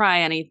going to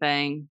try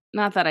anything.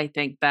 Not that I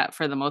think that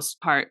for the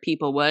most part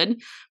people would,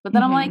 but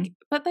then I'm like,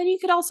 but then you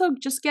could also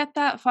just get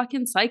that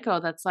fucking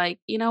psycho that's like,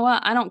 you know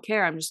what? I don't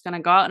care. I'm just going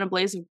to go out in a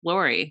blaze of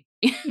glory.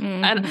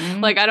 I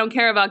don't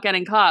care about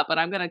getting caught, but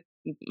I'm going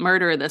to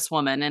murder this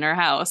woman in her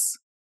house.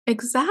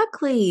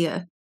 Exactly.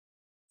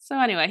 So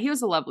anyway, he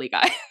was a lovely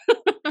guy.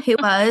 He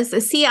was.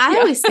 See, I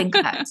always think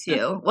that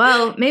too.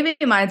 Well, maybe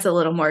mine's a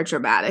little more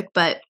dramatic,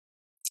 but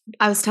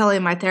I was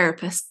telling my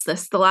therapist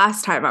this the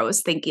last time I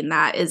was thinking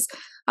that is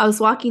I was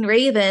walking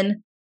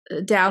Raven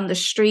down the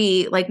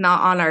street, like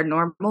not on our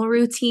normal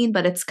routine,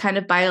 but it's kind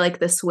of by like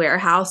this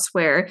warehouse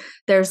where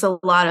there's a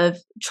lot of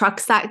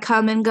trucks that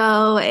come and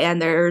go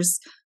and there's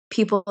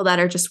people that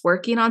are just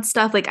working on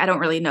stuff. Like, I don't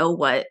really know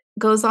what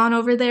goes on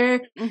over there.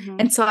 Mm-hmm.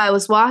 And so I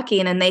was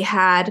walking and they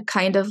had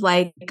kind of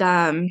like,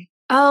 kind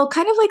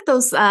of like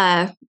those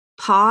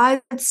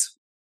pods,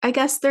 I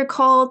guess they're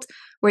called,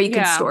 where you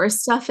can store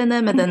stuff in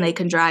them and then they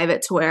can drive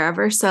it to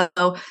wherever. So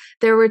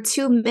there were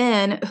two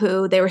men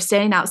who they were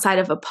standing outside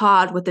of a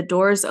pod with the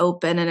doors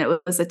open and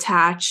it was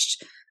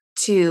attached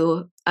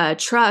to a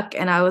truck.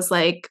 And I was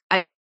like,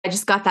 I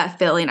just got that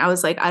feeling. I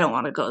was like, I don't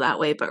want to go that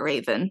way, but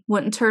Raven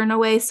wouldn't turn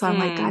away. So I'm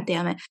like, God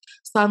damn it.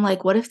 So I'm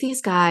like, what if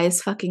these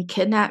guys fucking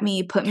kidnap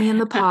me, put me in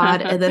the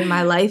pod, and then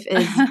my life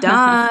is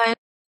done?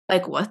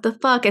 Like, what the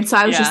fuck? And so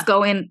I was just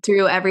going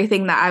through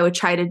everything that I would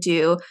try to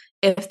do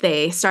if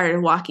they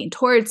started walking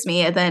towards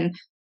me. And then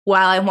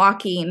while I'm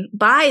walking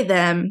by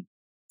them,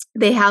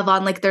 they have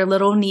on like their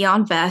little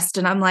neon vest.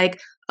 And I'm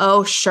like,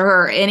 oh,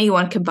 sure,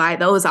 anyone can buy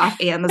those off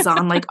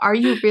Amazon. Like, are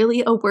you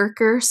really a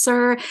worker,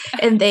 sir?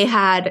 And they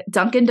had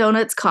Dunkin'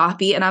 Donuts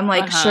coffee. And I'm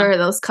like, sure,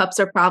 those cups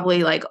are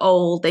probably like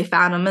old. They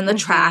found them in the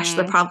trash.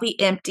 They're probably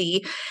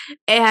empty.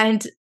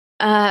 And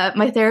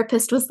my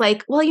therapist was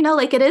like, well, you know,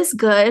 like it is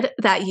good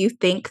that you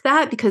think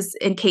that because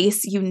in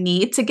case you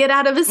need to get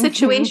out of a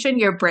situation,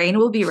 your brain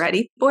will be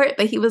ready for it.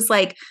 But he was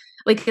like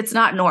it's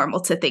not normal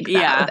to think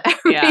that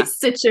with every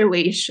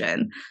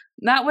situation.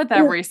 Not with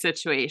every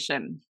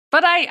situation.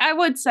 But I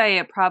would say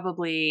it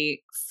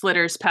probably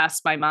flitters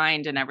past my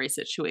mind in every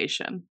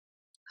situation.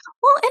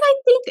 Well, and I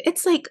think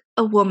it's like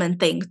a woman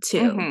thing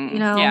too, you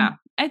know? Yeah,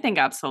 I think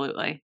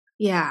absolutely.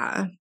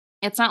 Yeah.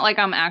 It's not like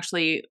I'm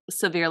actually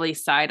severely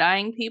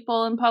side-eyeing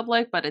people in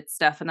public, but it's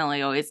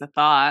definitely always a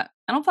thought.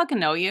 I don't fucking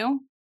know you.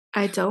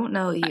 I don't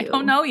know you. I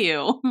don't know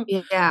you.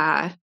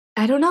 Yeah.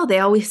 I don't know. They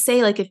always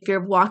say like if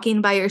you're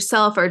walking by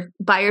yourself or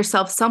by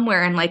yourself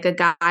somewhere and like a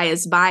guy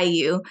is by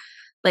you,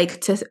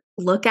 like to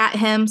look at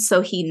him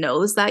so he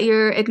knows that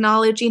you're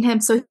acknowledging him.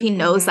 So he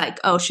knows like,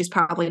 oh, she's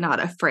probably not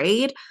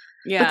afraid.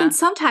 Yeah. But then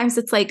sometimes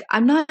it's like,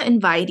 I'm not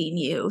inviting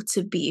you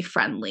to be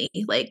friendly.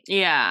 Like,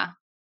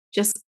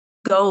 just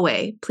go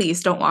away.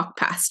 Please don't walk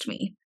past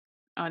me.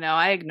 Oh no,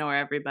 I ignore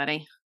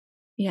everybody.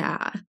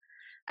 Yeah.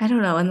 I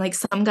don't know. And like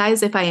some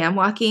guys, if I am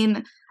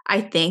walking, I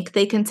think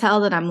they can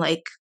tell that I'm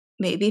like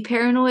maybe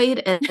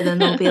paranoid, and then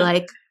they'll be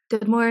like,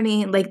 good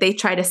morning. Like they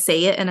try to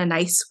say it in a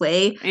nice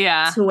way.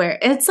 Yeah. To where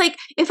it's like,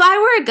 if I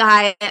were a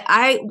guy,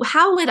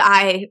 how would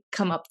I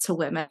come up to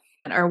women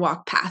or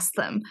walk past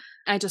them?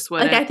 I just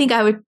wouldn't. Like, I think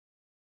I would,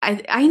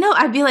 I know,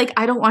 I'd be like,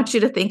 I don't want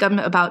you to think I'm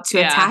about to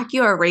attack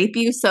you or rape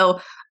you,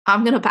 so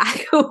I'm going to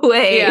back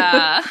away.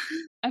 Yeah.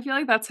 I feel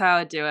like that's how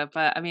I'd do it.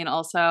 But I mean,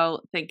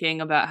 also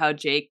thinking about how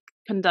Jake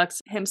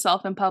conducts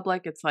himself in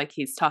public, it's like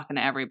he's talking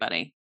to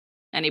everybody,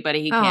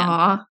 anybody he can.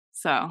 Aww.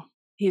 So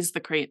he's the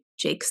creep.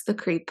 Jake's the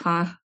creep,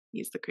 huh?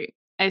 He's the creep.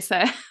 I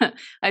said,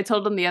 I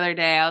told him the other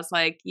day, I was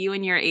like, you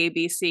and your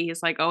ABC.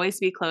 He's like, always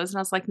be closed. And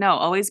I was like, no,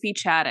 always be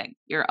chatting.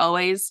 You're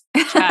always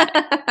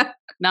chatting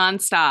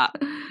nonstop.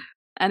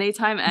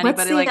 Anytime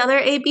anybody. What's the other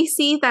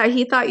ABC that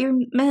he thought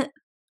you meant?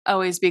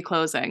 Always be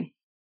closing.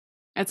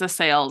 It's a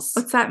sales.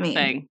 What's that mean?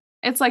 Thing.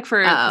 It's like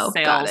for sales.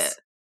 Got it.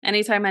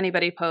 Anytime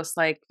anybody posts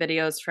like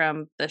videos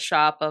from the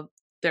shop of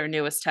their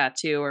newest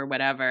tattoo or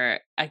whatever,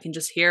 I can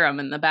just hear him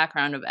in the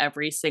background of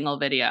every single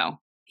video.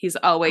 He's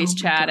always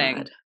chatting.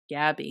 God.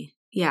 Gabby.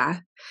 Yeah.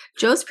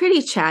 Joe's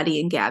pretty chatty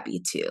and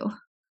Gabby too.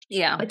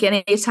 Yeah. Like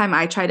anytime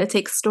I try to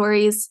take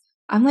stories,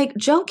 I'm like,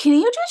 Joe, can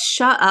you just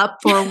shut up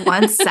for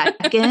 1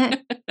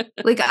 second?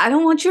 Like, I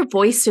don't want your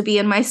voice to be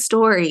in my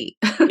story.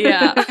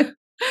 Yeah.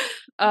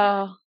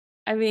 Oh,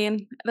 I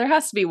mean, there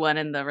has to be one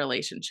in the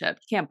relationship.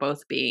 You can't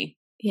both be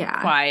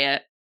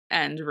quiet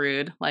and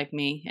rude like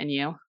me and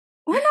you.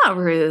 We're not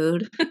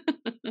rude.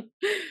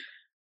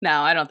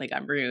 No, I don't think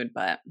I'm rude,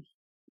 but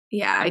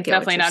yeah, I'm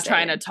definitely not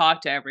trying to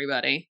talk to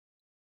everybody.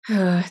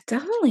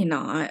 Definitely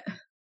not.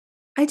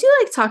 I do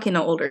like talking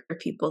to older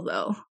people,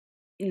 though.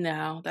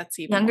 No, that's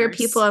even younger worse.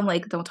 People. I'm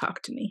like, don't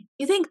talk to me.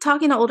 You think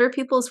talking to older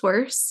people is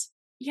worse?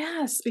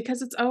 Yes,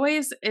 because it's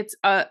always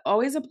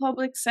a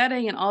public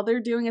setting, and all they're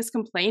doing is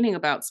complaining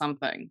about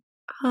something.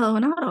 Oh,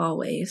 not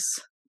always.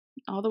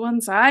 All the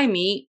ones I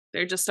meet,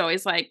 they're just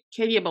always like,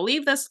 "Can you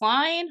believe this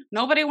line?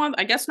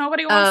 I guess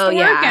nobody wants to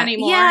work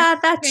anymore. Yeah,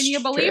 that's Can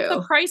you believe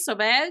the price of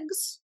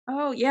eggs?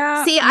 Oh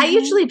yeah." See, I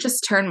usually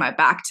just turn my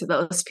back to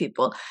those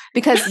people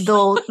because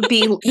they'll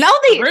be rude.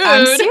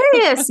 I'm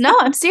serious. No,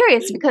 I'm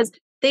serious because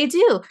they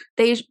do.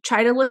 They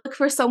try to look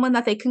for someone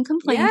that they can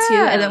complain to,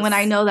 and then when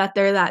I know that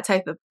they're that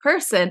type of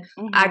person,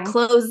 I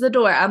close the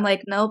door. I'm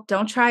like, nope,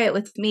 don't try it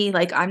with me.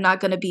 Like, I'm not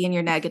going to be in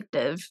your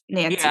negative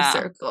Nancy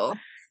circle.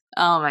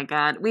 Oh my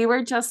God. We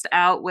were just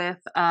out with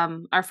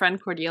our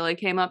friend Cordelia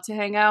came up to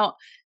hang out,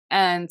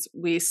 and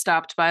we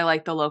stopped by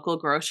like the local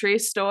grocery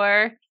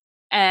store,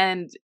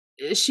 and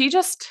she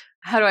just,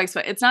 how do I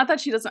explain? It's not that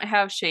she doesn't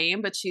have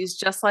shame, but she's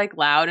just like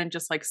loud and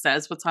just like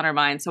says what's on her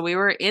mind. So we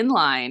were in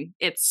line.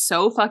 It's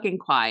so fucking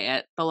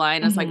quiet. The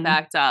line is like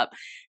backed up,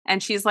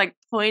 and she's like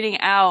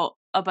pointing out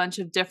a bunch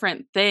of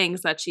different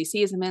things that she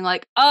sees and being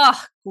like, "Ugh,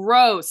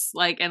 gross!"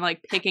 Like, and like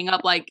picking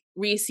up like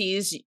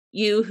Reese's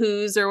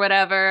Yoo-Hoos or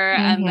whatever.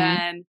 And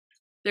then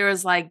there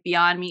was like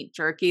Beyond Meat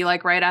jerky,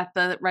 like right at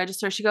the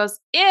register. She goes,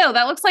 "Ew,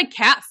 that looks like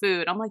cat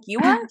food." I'm like, "You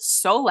are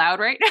so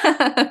loud right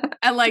now."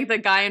 And like the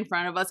guy in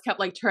front of us kept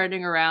like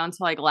turning around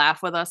to like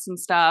laugh with us and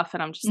stuff.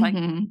 And I'm just like,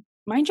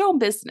 mind your own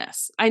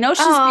business. I know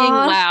she's being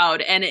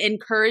loud and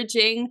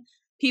encouraging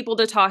people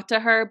to talk to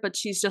her, but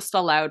she's just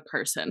a loud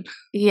person.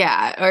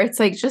 Yeah. Or it's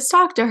like, just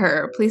talk to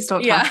her. Please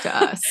don't talk to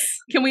us.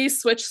 Can we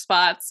switch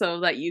spots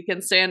so that you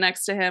can stand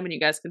next to him and you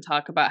guys can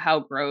talk about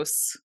how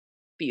gross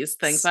these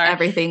things are?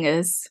 Everything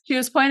is. She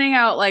was pointing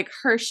out like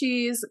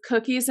Hershey's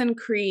cookies and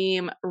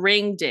cream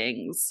ring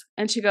dings,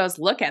 and she goes,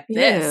 "Look at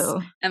this."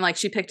 Ew. And like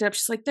she picked it up,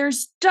 she's like,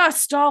 "There's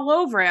dust all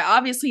over it.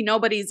 Obviously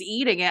nobody's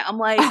eating it." I'm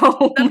like,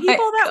 the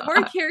people that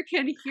work here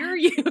can hear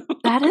you.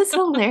 That is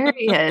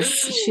hilarious.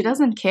 She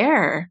doesn't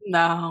care.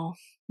 No,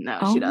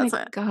 she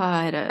doesn't. Oh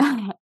my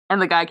God.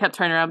 And the guy kept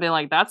turning around being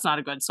like, "That's not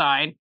a good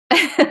sign."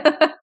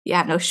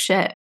 Yeah, no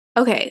shit.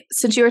 Okay,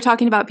 since you were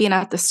talking about being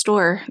at the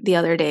store the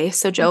other day,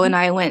 so Joe and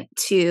I went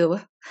to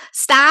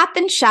Stop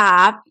and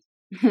Shop.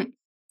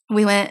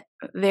 We went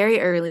very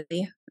early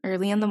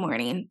in the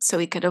morning, so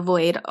we could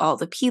avoid all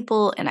the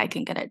people and I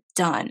can get it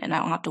done and I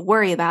don't have to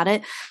worry about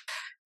it.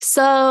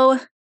 So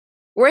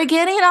we're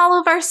getting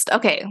all of our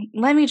okay,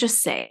 let me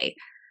just say,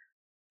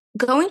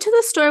 going to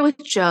the store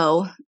with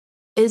Joe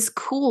is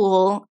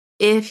cool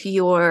if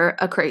you're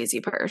a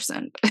crazy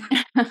person.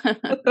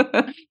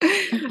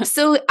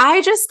 So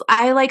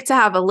I like to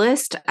have a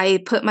list.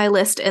 I put my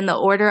list in the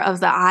order of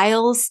the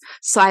aisles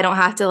so I don't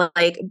have to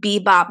like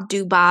bebop,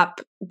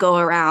 do-bop, go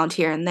around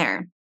here and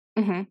there.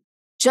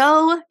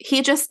 Joe,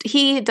 he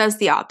does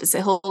the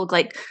opposite. He'll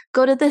like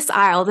go to this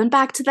aisle, then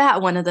back to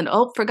that one, and then,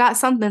 oh, forgot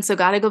something, so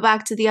got to go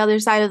back to the other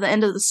side of the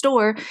end of the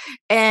store.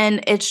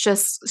 And it's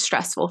just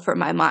stressful for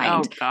my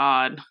mind. Oh,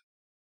 God.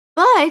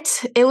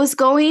 But it was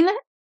going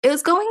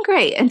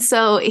great. And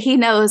so he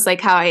knows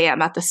like how I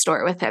am at the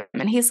store with him.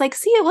 And he's like,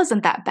 "See, it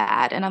wasn't that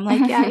bad." And I'm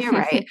like, "Yeah, you're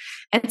right."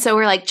 And so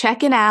we're like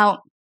checking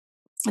out.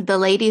 The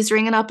lady's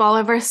ringing up all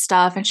of our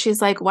stuff. And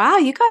she's like, "Wow,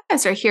 you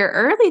guys are here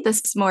early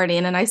this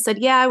morning." And I said,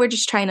 "Yeah, we're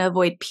just trying to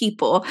avoid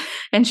people."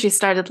 And she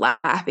started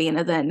laughing.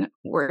 And then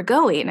we're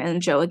going.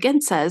 And Joe again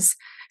says,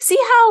 see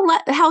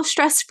how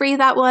stress-free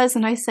that was?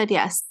 And I said,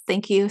 yes,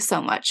 thank you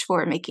so much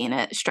for making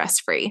it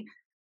stress-free.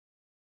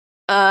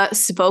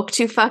 Spoke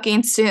too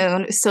fucking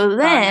soon. So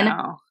then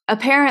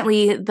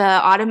apparently the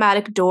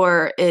automatic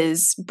door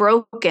is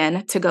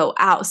broken to go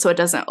out, so it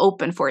doesn't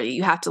open for you.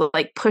 You have to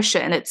like push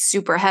it, and it's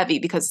super heavy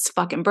because it's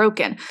fucking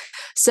broken.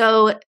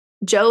 So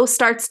Joe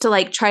starts to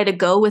like try to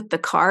go with the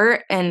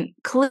cart, and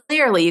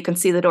clearly you can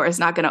see the door is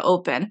not going to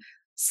open.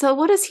 So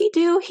what does he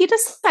do? He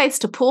decides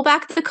to pull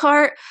back the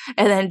cart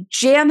and then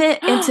jam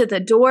it into the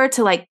door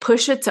to like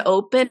push it to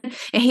open.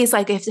 And he's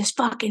like, if this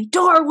fucking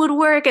door would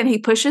work. And he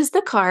pushes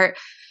the cart.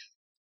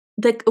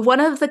 One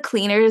of the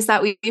cleaners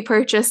that we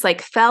purchased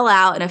like fell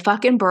out and it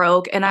fucking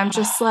broke. And I'm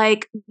just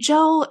like,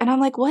 Joe, and I'm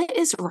like, what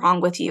is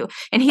wrong with you?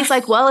 And he's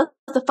like, well,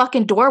 the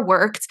fucking door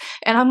worked.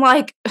 And I'm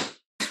like,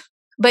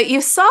 but you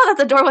saw that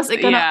the door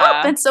wasn't going to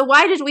open. So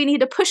why did we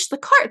need to push the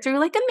cart through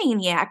like a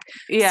maniac?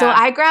 Yeah. So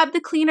I grabbed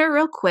the cleaner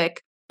real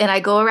quick. And I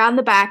go around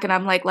the back and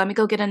I'm like, let me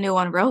go get a new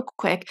one real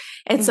quick.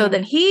 And so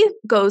then he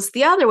goes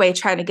the other way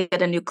trying to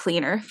get a new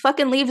cleaner,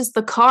 fucking leaves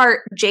the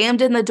cart jammed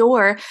in the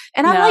door.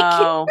 And I'm like,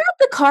 can you grab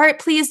the cart?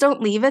 Please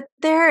don't leave it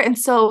there. And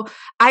so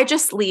I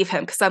just leave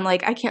him because I'm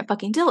like, I can't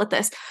fucking deal with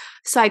this.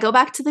 So I go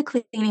back to the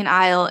cleaning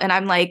aisle and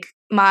I'm like,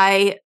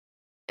 my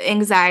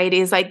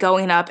anxiety is like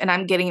going up and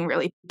I'm getting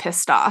really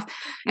pissed off.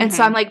 And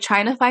so I'm like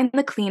trying to find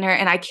the cleaner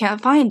and I can't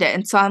find it.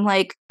 And so I'm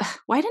like,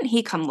 why didn't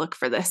he come look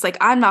for this? Like,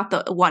 I'm not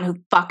the one who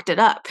fucked it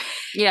up.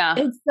 Yeah.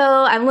 And so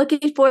I'm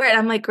looking for it.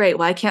 I'm like, great.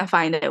 Well, I can't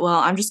find it. Well,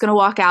 I'm just going to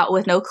walk out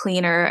with no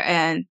cleaner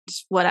and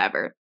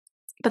whatever.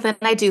 But then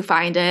I do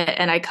find it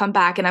and I come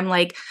back and I'm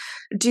like,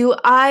 do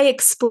I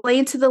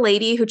explain to the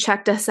lady who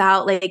checked us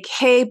out, like,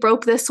 hey,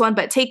 broke this one,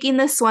 but taking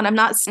this one, I'm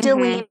not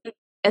stealing.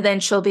 And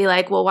then she'll be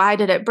like, well, why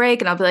did it break?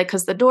 And I'll be like,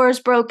 because the door's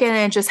broken,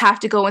 and just have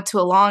to go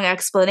into a long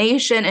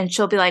explanation. And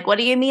she'll be like, what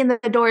do you mean the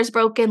door's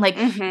broken? Like,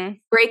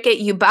 break it,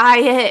 you buy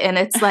it. And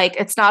it's like,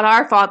 it's not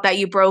our fault that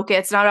you broke it.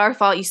 It's not our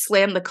fault you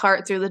slammed the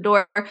cart through the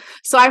door.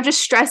 So I'm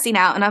just stressing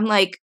out. And I'm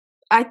like,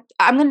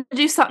 I'm going to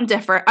do something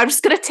different. I'm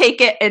just going to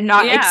take it and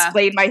not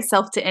explain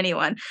myself to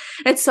anyone.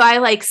 And so I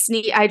like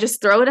I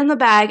just throw it in the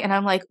bag. And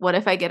I'm like, what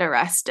if I get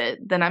arrested?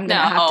 Then I'm going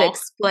to have to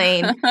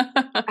explain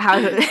how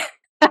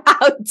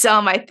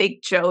dumb I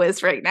think Joe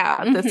is right now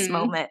at this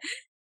moment.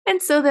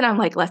 And so then I'm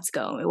like, let's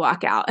go. And we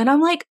walk out. And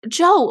I'm like,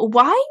 Joe,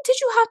 why did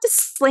you have to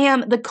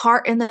slam the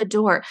cart in the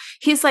door?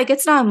 He's like,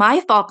 it's not my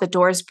fault the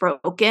door's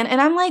broken.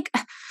 And I'm like,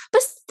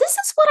 but this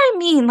is what I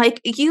mean.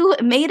 Like, you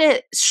made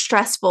it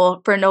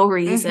stressful for no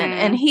reason.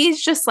 And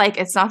he's just like,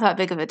 it's not that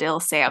big of a deal,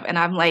 Sam. And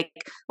I'm like,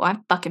 well,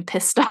 I'm fucking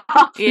pissed off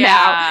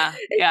now.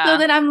 Yeah. So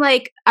then I'm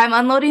like, I'm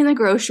unloading the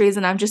groceries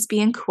and I'm just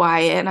being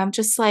quiet. And I'm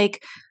just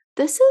like,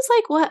 this is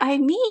like what I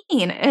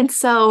mean. And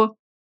so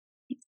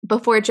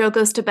before Joe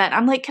goes to bed,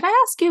 I'm like, can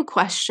I ask you a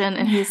question?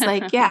 And he's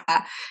like, yeah.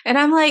 And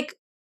I'm like,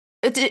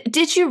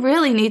 did you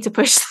really need to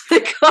push the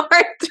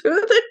cart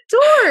through the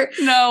door?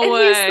 No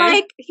way. He's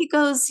like, he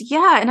goes,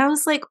 yeah. And I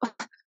was like,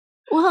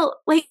 well,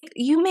 like,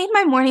 you made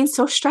my morning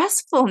so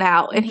stressful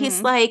now. And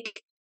he's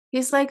like,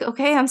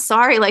 okay, I'm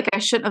sorry. Like, I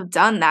shouldn't have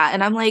done that.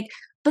 And I'm like,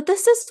 but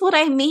this is what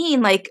I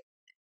mean. Like,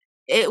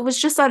 it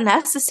was just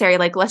unnecessary.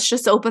 Like, let's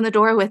just open the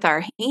door with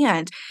our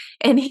hand.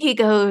 And he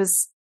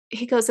goes,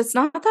 it's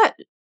not that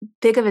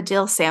big of a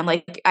deal, Sam.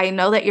 Like, I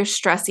know that you're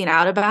stressing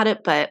out about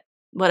it, but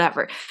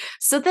whatever.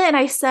 So then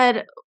I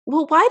said,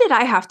 well, why did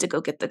I have to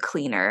go get the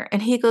cleaner?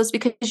 And he goes,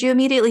 because you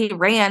immediately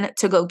ran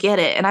to go get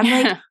it. And I'm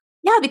like,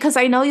 yeah, because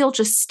I know you'll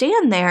just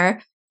stand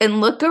there and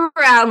look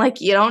around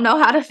like you don't know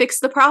how to fix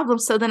the problem.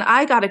 So then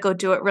I got to go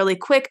do it really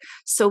quick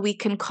so we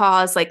can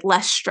cause like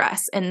less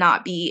stress and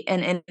not be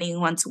in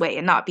anyone's way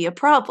and not be a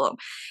problem.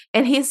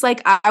 And he's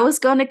like, I was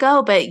going to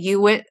go, but you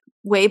went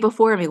way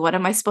before me. What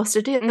am I supposed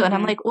to do? And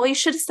I'm like, well, you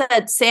should have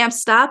said, Sam,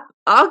 stop.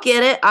 I'll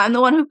get it. I'm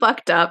the one who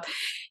fucked up.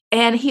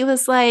 And he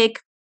was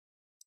like,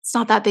 it's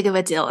not that big of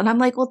a deal. And I'm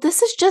like, well,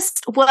 this is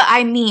just what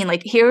I mean.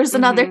 Like, here's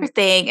another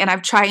thing. And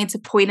I'm trying to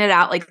point it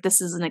out. Like,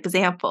 this is an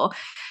example.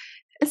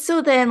 And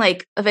so then,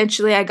 like,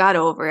 eventually I got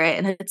over it.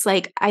 And it's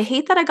like, I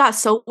hate that I got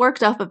so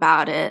worked up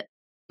about it.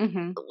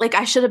 Like,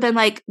 I should have been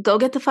like, go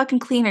get the fucking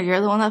cleaner.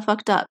 You're the one that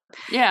fucked up.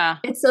 Yeah.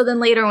 And so then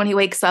later when he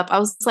wakes up, I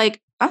was like,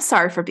 I'm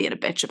sorry for being a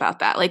bitch about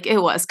that. Like, it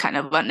was kind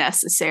of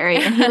unnecessary.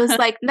 And he was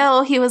like,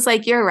 no, he was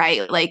like, you're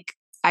right. Like,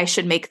 I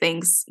should make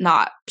things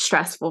not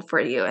stressful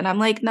for you. And I'm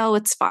like, no,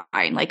 it's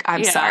fine. Like,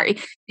 I'm sorry.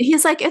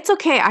 He's like, it's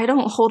okay. I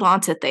don't hold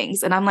on to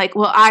things. And I'm like,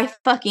 well, I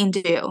fucking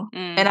do.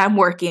 And I'm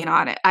working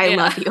on it. I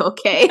love you.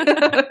 Okay.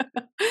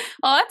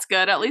 Well, that's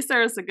good. At least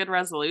there was a good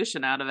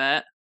resolution out of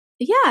it.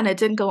 Yeah. And it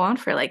didn't go on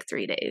for like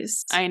 3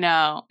 days. I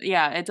know.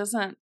 Yeah.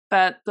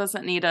 That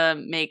doesn't need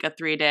to make a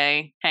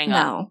 3-day hang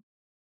up.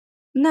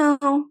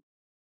 No.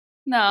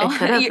 It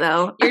could have,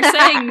 though. You're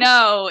saying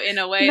no in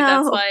a way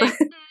that's like,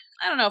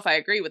 I don't know if I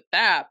agree with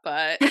that,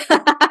 but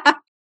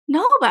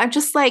no, but I'm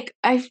just like,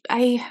 I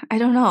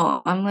don't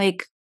know. I'm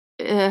like,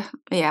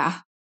 yeah.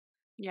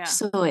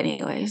 So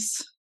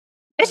anyways,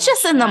 it's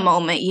just in the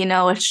moment, you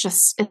know,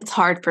 it's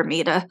hard for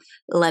me to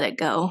let it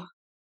go.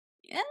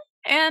 Yeah.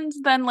 And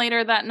then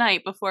later that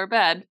night before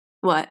bed.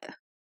 What?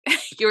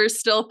 You were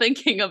still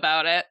thinking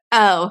about it.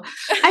 Oh,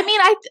 I mean,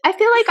 I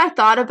feel like I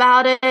thought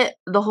about it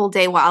the whole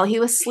day while he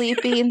was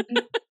sleeping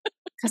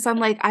because I'm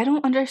like, I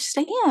don't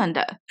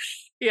understand.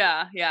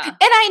 Yeah. And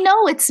I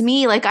know it's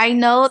me. Like, I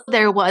know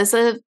there was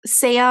a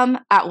Sam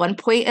at one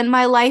point in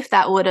my life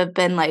that would have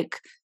been like,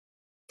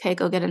 okay,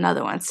 go get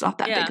another one. It's not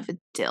that big of a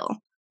deal.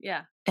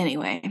 Yeah.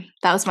 Anyway,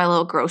 that was my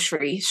little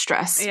grocery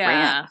stress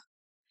rant.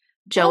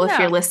 Joe, if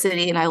you're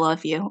listening, I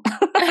love you.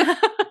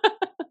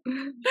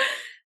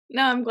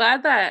 No, I'm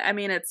glad that, I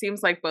mean, it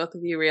seems like both of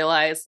you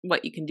realize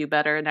what you can do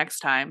better next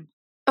time.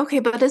 Okay,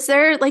 but is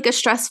there like a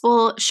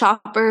stressful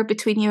shopper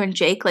between you and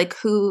Jake? Like,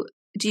 who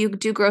do you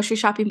do grocery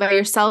shopping by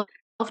yourself?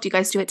 Do you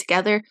guys do it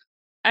together?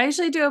 I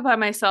usually do it by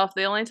myself.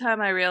 The only time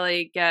I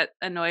really get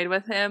annoyed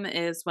with him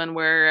is when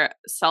we're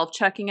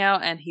self-checking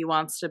out and he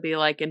wants to be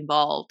like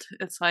involved.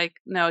 It's like,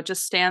 no,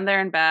 just stand there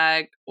and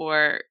bag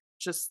or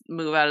just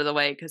move out of the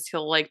way, because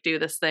he'll like do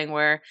this thing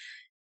where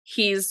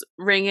he's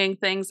ringing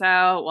things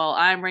out while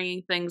I'm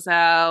ringing things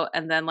out,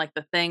 and then like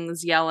the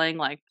thing's yelling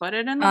like, put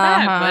it in the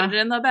bag, put it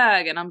in the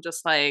bag, and I'm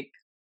just like,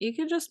 you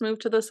can just move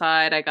to the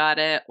side, I got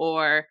it.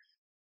 Or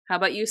how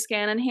about you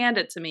scan and hand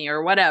it to me,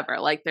 or whatever.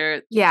 Like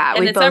and we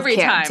it's both every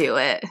can't time. do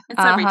it. It's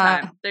every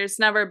time. There's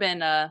never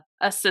been a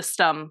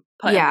system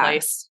put in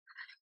place.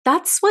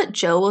 That's what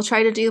Joe will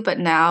try to do, but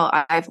now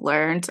I've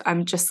learned,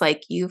 I'm just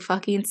like, you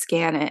fucking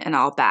scan it and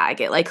I'll bag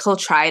it. Like, he'll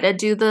try to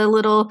do the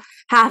little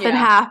half and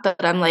half,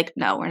 but I'm like,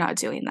 no, we're not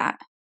doing that.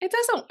 It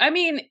doesn't, I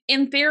mean,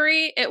 in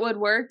theory, it would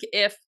work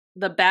if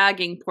the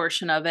bagging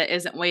portion of it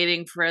isn't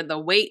waiting for the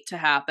wait to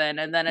happen,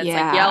 and then it's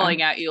like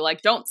yelling at you,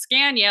 like, don't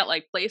scan yet,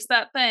 like, place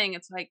that thing.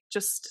 It's like,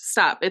 just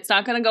stop. It's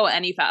not going to go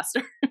any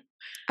faster.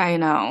 I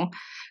know.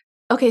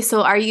 Okay,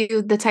 so are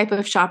you the type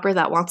of shopper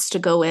that wants to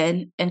go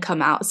in and come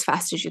out as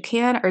fast as you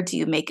can, or do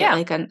you make it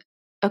like an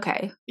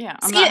okay? Yeah,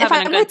 I'm not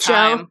having a good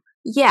time.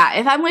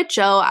 If I'm with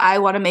Joe, I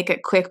want to make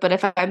it quick, but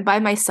if I'm by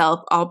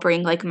myself, I'll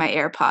bring like my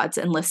AirPods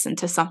and listen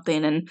to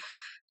something and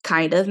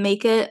kind of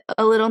make it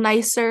a little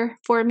nicer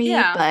for me.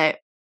 Yeah. But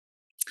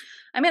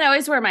I mean, I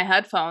always wear my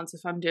headphones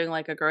if I'm doing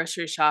like a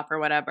grocery shop or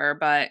whatever,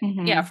 but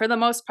yeah, for the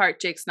most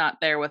part, Jake's not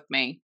there with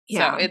me.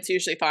 So it's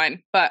usually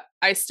fine, but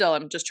I still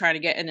am just trying to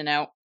get in and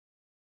out.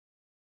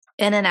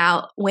 In and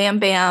out, wham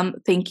bam,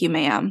 thank you,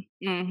 ma'am.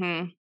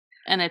 Mm-hmm.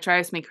 And it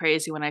drives me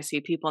crazy when I see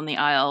people in the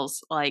aisles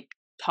like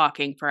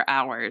talking for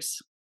hours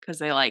because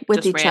they like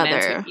with just each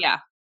other.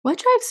 What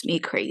drives me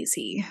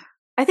crazy?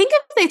 I think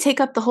if they take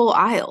up the whole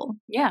aisle.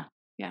 Yeah.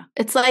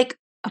 It's like,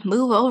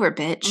 move over,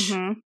 bitch.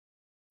 Mm-hmm.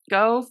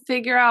 Go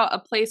figure out a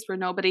place where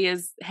nobody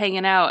is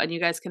hanging out and you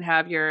guys can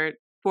have your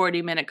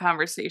 40-minute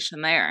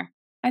conversation there.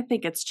 I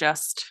think it's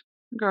just,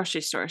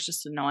 grocery store is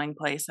just an annoying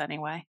place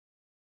anyway.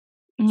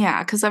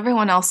 Yeah, because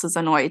everyone else is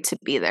annoyed to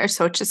be there.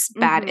 So it's just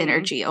bad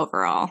energy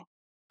overall.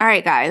 All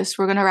right, guys,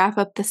 we're going to wrap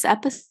up this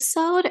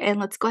episode and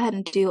let's go ahead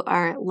and do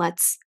our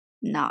Let's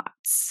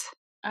Nots.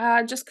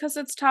 Just because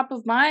it's top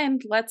of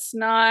mind, let's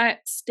not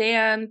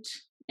stand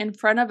in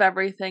front of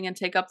everything and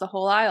take up the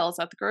whole aisles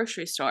at the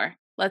grocery store.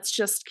 Let's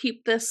just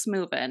keep this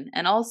moving.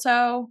 And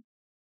also,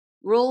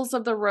 rules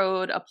of the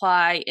road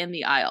apply in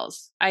the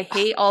aisles. I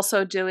hate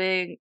also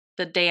doing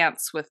the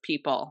dance with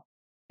people.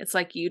 It's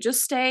like, you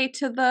just stay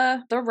to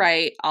the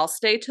right, I'll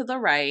stay to the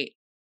right.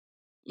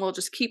 We'll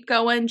just keep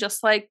going,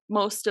 just like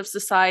most of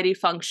society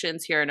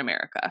functions here in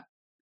America.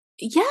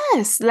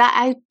 Yes,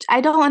 that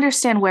I don't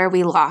understand where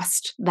we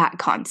lost that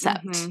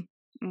concept.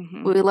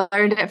 We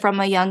learned it from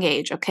a young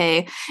age,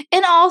 okay?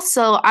 And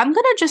also, I'm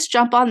going to just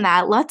jump on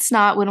that. Let's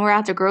not, when we're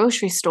at the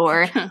grocery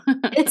store,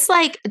 it's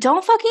like,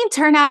 don't fucking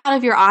turn out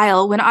of your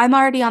aisle when I'm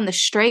already on the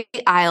straight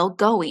aisle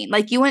going.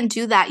 Like, you wouldn't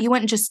do that. You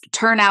wouldn't just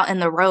turn out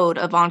in the road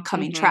of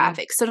oncoming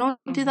traffic. So don't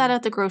do that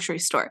at the grocery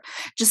store.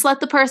 Just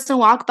let the person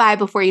walk by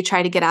before you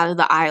try to get out of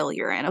the aisle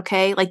you're in,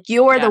 okay? Like,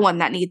 you're the one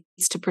that needs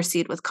to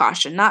proceed with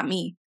caution, not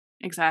me.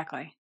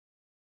 Exactly.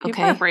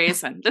 People are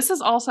brazen. This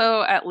is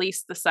also at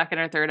least the second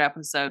or third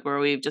episode where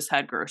we've just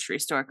had grocery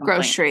store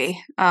complaints.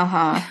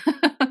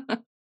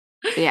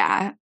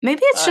 Yeah.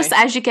 Maybe it's just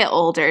as you get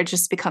older, it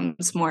just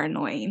becomes more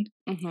annoying.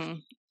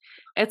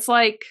 It's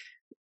like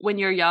when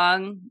you're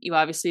young, you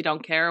obviously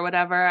don't care or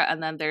whatever.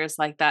 And then there's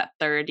like that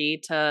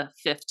 30 to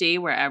 50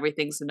 where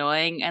everything's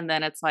annoying. And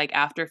then it's like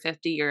after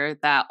 50, you're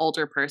that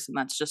older person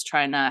that's just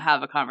trying to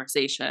have a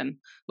conversation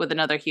with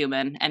another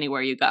human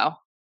anywhere you go.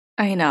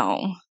 I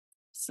know.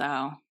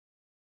 So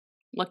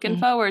looking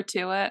forward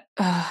to it.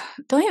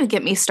 Don't even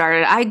get me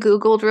started. I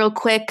Googled real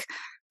quick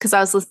because I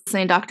was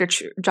listening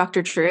to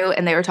Dr. Drew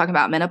and they were talking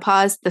about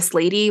menopause. This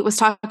lady was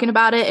talking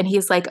about it and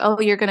he's like, oh,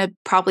 you're going to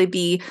probably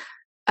be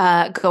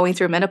going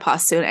through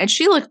menopause soon. And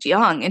she looked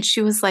young and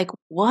she was like,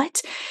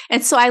 what?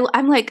 And so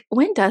I'm like,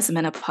 when does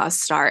menopause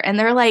start? And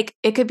they're like,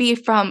 it could be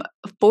from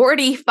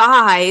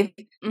 45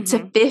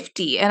 to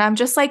 50. And I'm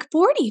just like,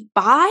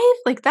 45?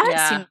 Like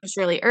that seems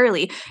really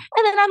early.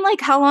 And then I'm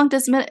like, how long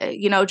does,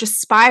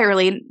 just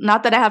spiraling,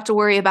 not that I have to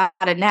worry about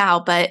it now,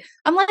 but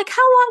I'm like,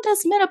 how long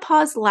does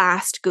menopause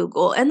last,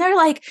 Google? And they're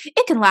like,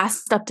 it can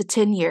last up to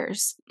 10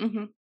 years.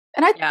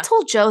 And I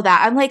told Joe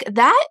that. I'm like,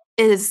 that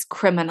is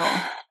criminal.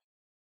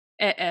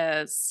 It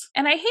is.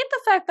 And I hate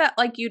the fact that,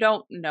 like, you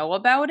don't know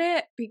about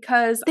it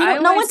because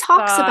no one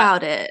talks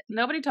about it.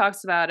 Nobody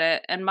talks about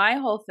it. And my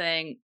whole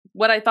thing,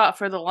 what I thought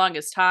for the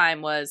longest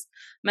time was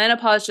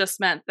menopause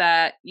just meant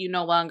that you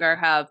no longer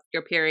have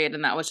your period.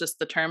 And that was just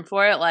the term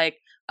for it. Like,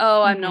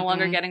 oh, I'm no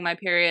longer getting my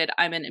period.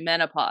 I'm in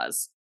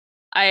menopause.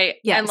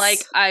 And like,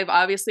 I've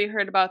obviously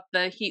heard about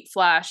the heat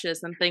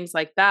flashes and things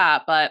like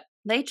that, but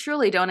they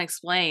truly don't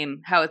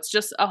explain how it's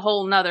just a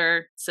whole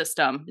nother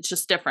system. It's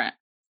just different.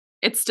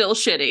 It's still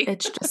shitty.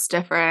 It's just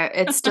different.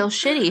 It's still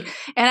shitty.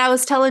 And I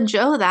was telling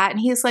Joe that, and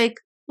he's like,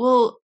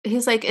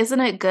 isn't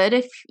it good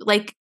if,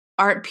 like,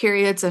 aren't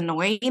periods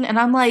annoying? And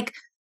I'm like,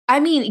 I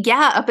mean,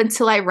 yeah, up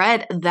until I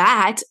read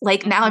that,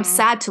 like, now I'm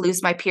sad to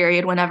lose my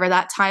period whenever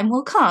that time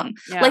will come.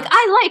 Yeah. Like,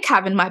 I like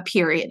having my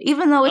period,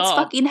 even though it's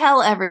fucking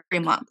hell every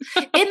month.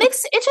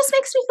 It just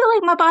makes me feel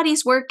like my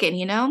body's working,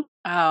 you know?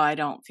 Oh, I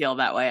don't feel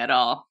that way at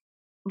all.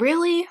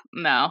 Really?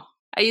 No.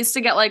 I used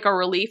to get, like, a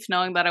relief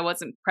knowing that I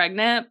wasn't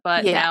pregnant,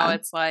 but now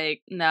it's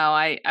like, no,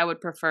 I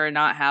would prefer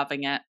not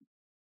having it.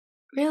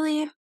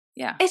 Really?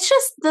 Yeah. It's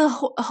just the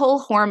whole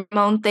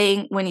hormone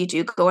thing when you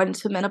do go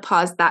into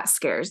menopause, that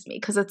scares me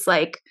because it's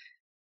like,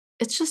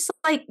 it's just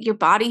like your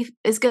body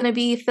is going to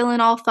be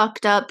feeling all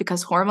fucked up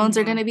because hormones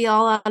are going to be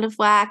all out of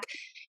whack.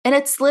 And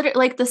it's literally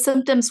like the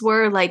symptoms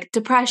were like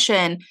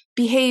depression,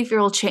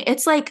 behavioral change.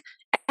 It's like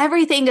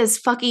everything is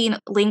fucking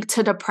linked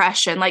to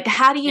depression. Like,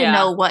 how do you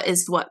know what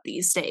is what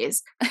these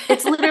days?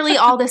 It's literally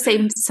all the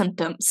same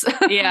symptoms.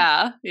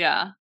 Yeah.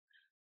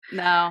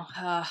 No,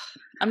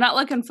 I'm not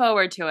looking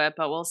forward to it,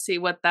 but we'll see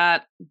what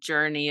that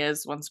journey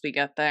is once we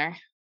get there.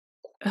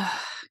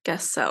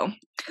 Guess so.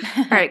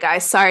 All right,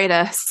 guys. Sorry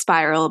to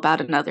spiral about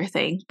another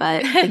thing,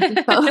 but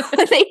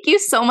thank you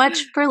so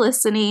much for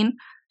listening.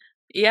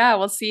 Yeah,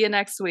 we'll see you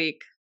next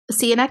week.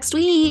 See you next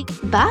week.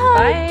 Bye.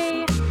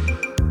 Bye.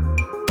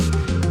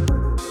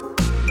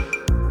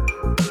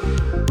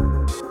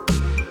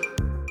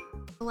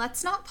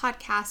 Let's Not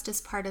Podcast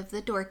is part of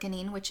The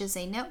Dorkening, which is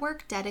a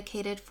network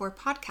dedicated for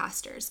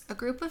podcasters, a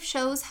group of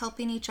shows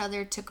helping each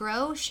other to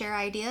grow, share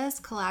ideas,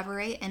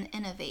 collaborate, and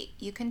innovate.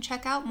 You can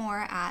check out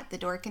more at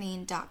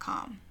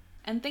thedorkening.com.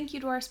 And thank you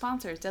to our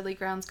sponsors, Deadly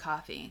Grounds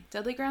Coffee.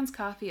 Deadly Grounds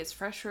Coffee is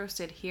fresh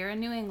roasted here in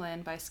New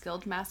England by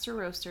skilled master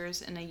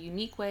roasters in a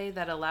unique way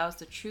that allows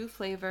the true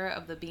flavor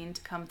of the bean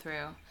to come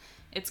through.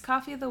 It's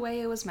coffee the way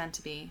it was meant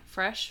to be.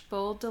 Fresh,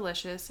 bold,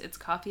 delicious. It's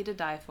coffee to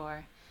die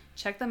for.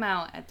 Check them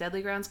out at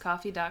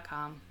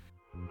deadlygroundscoffee.com.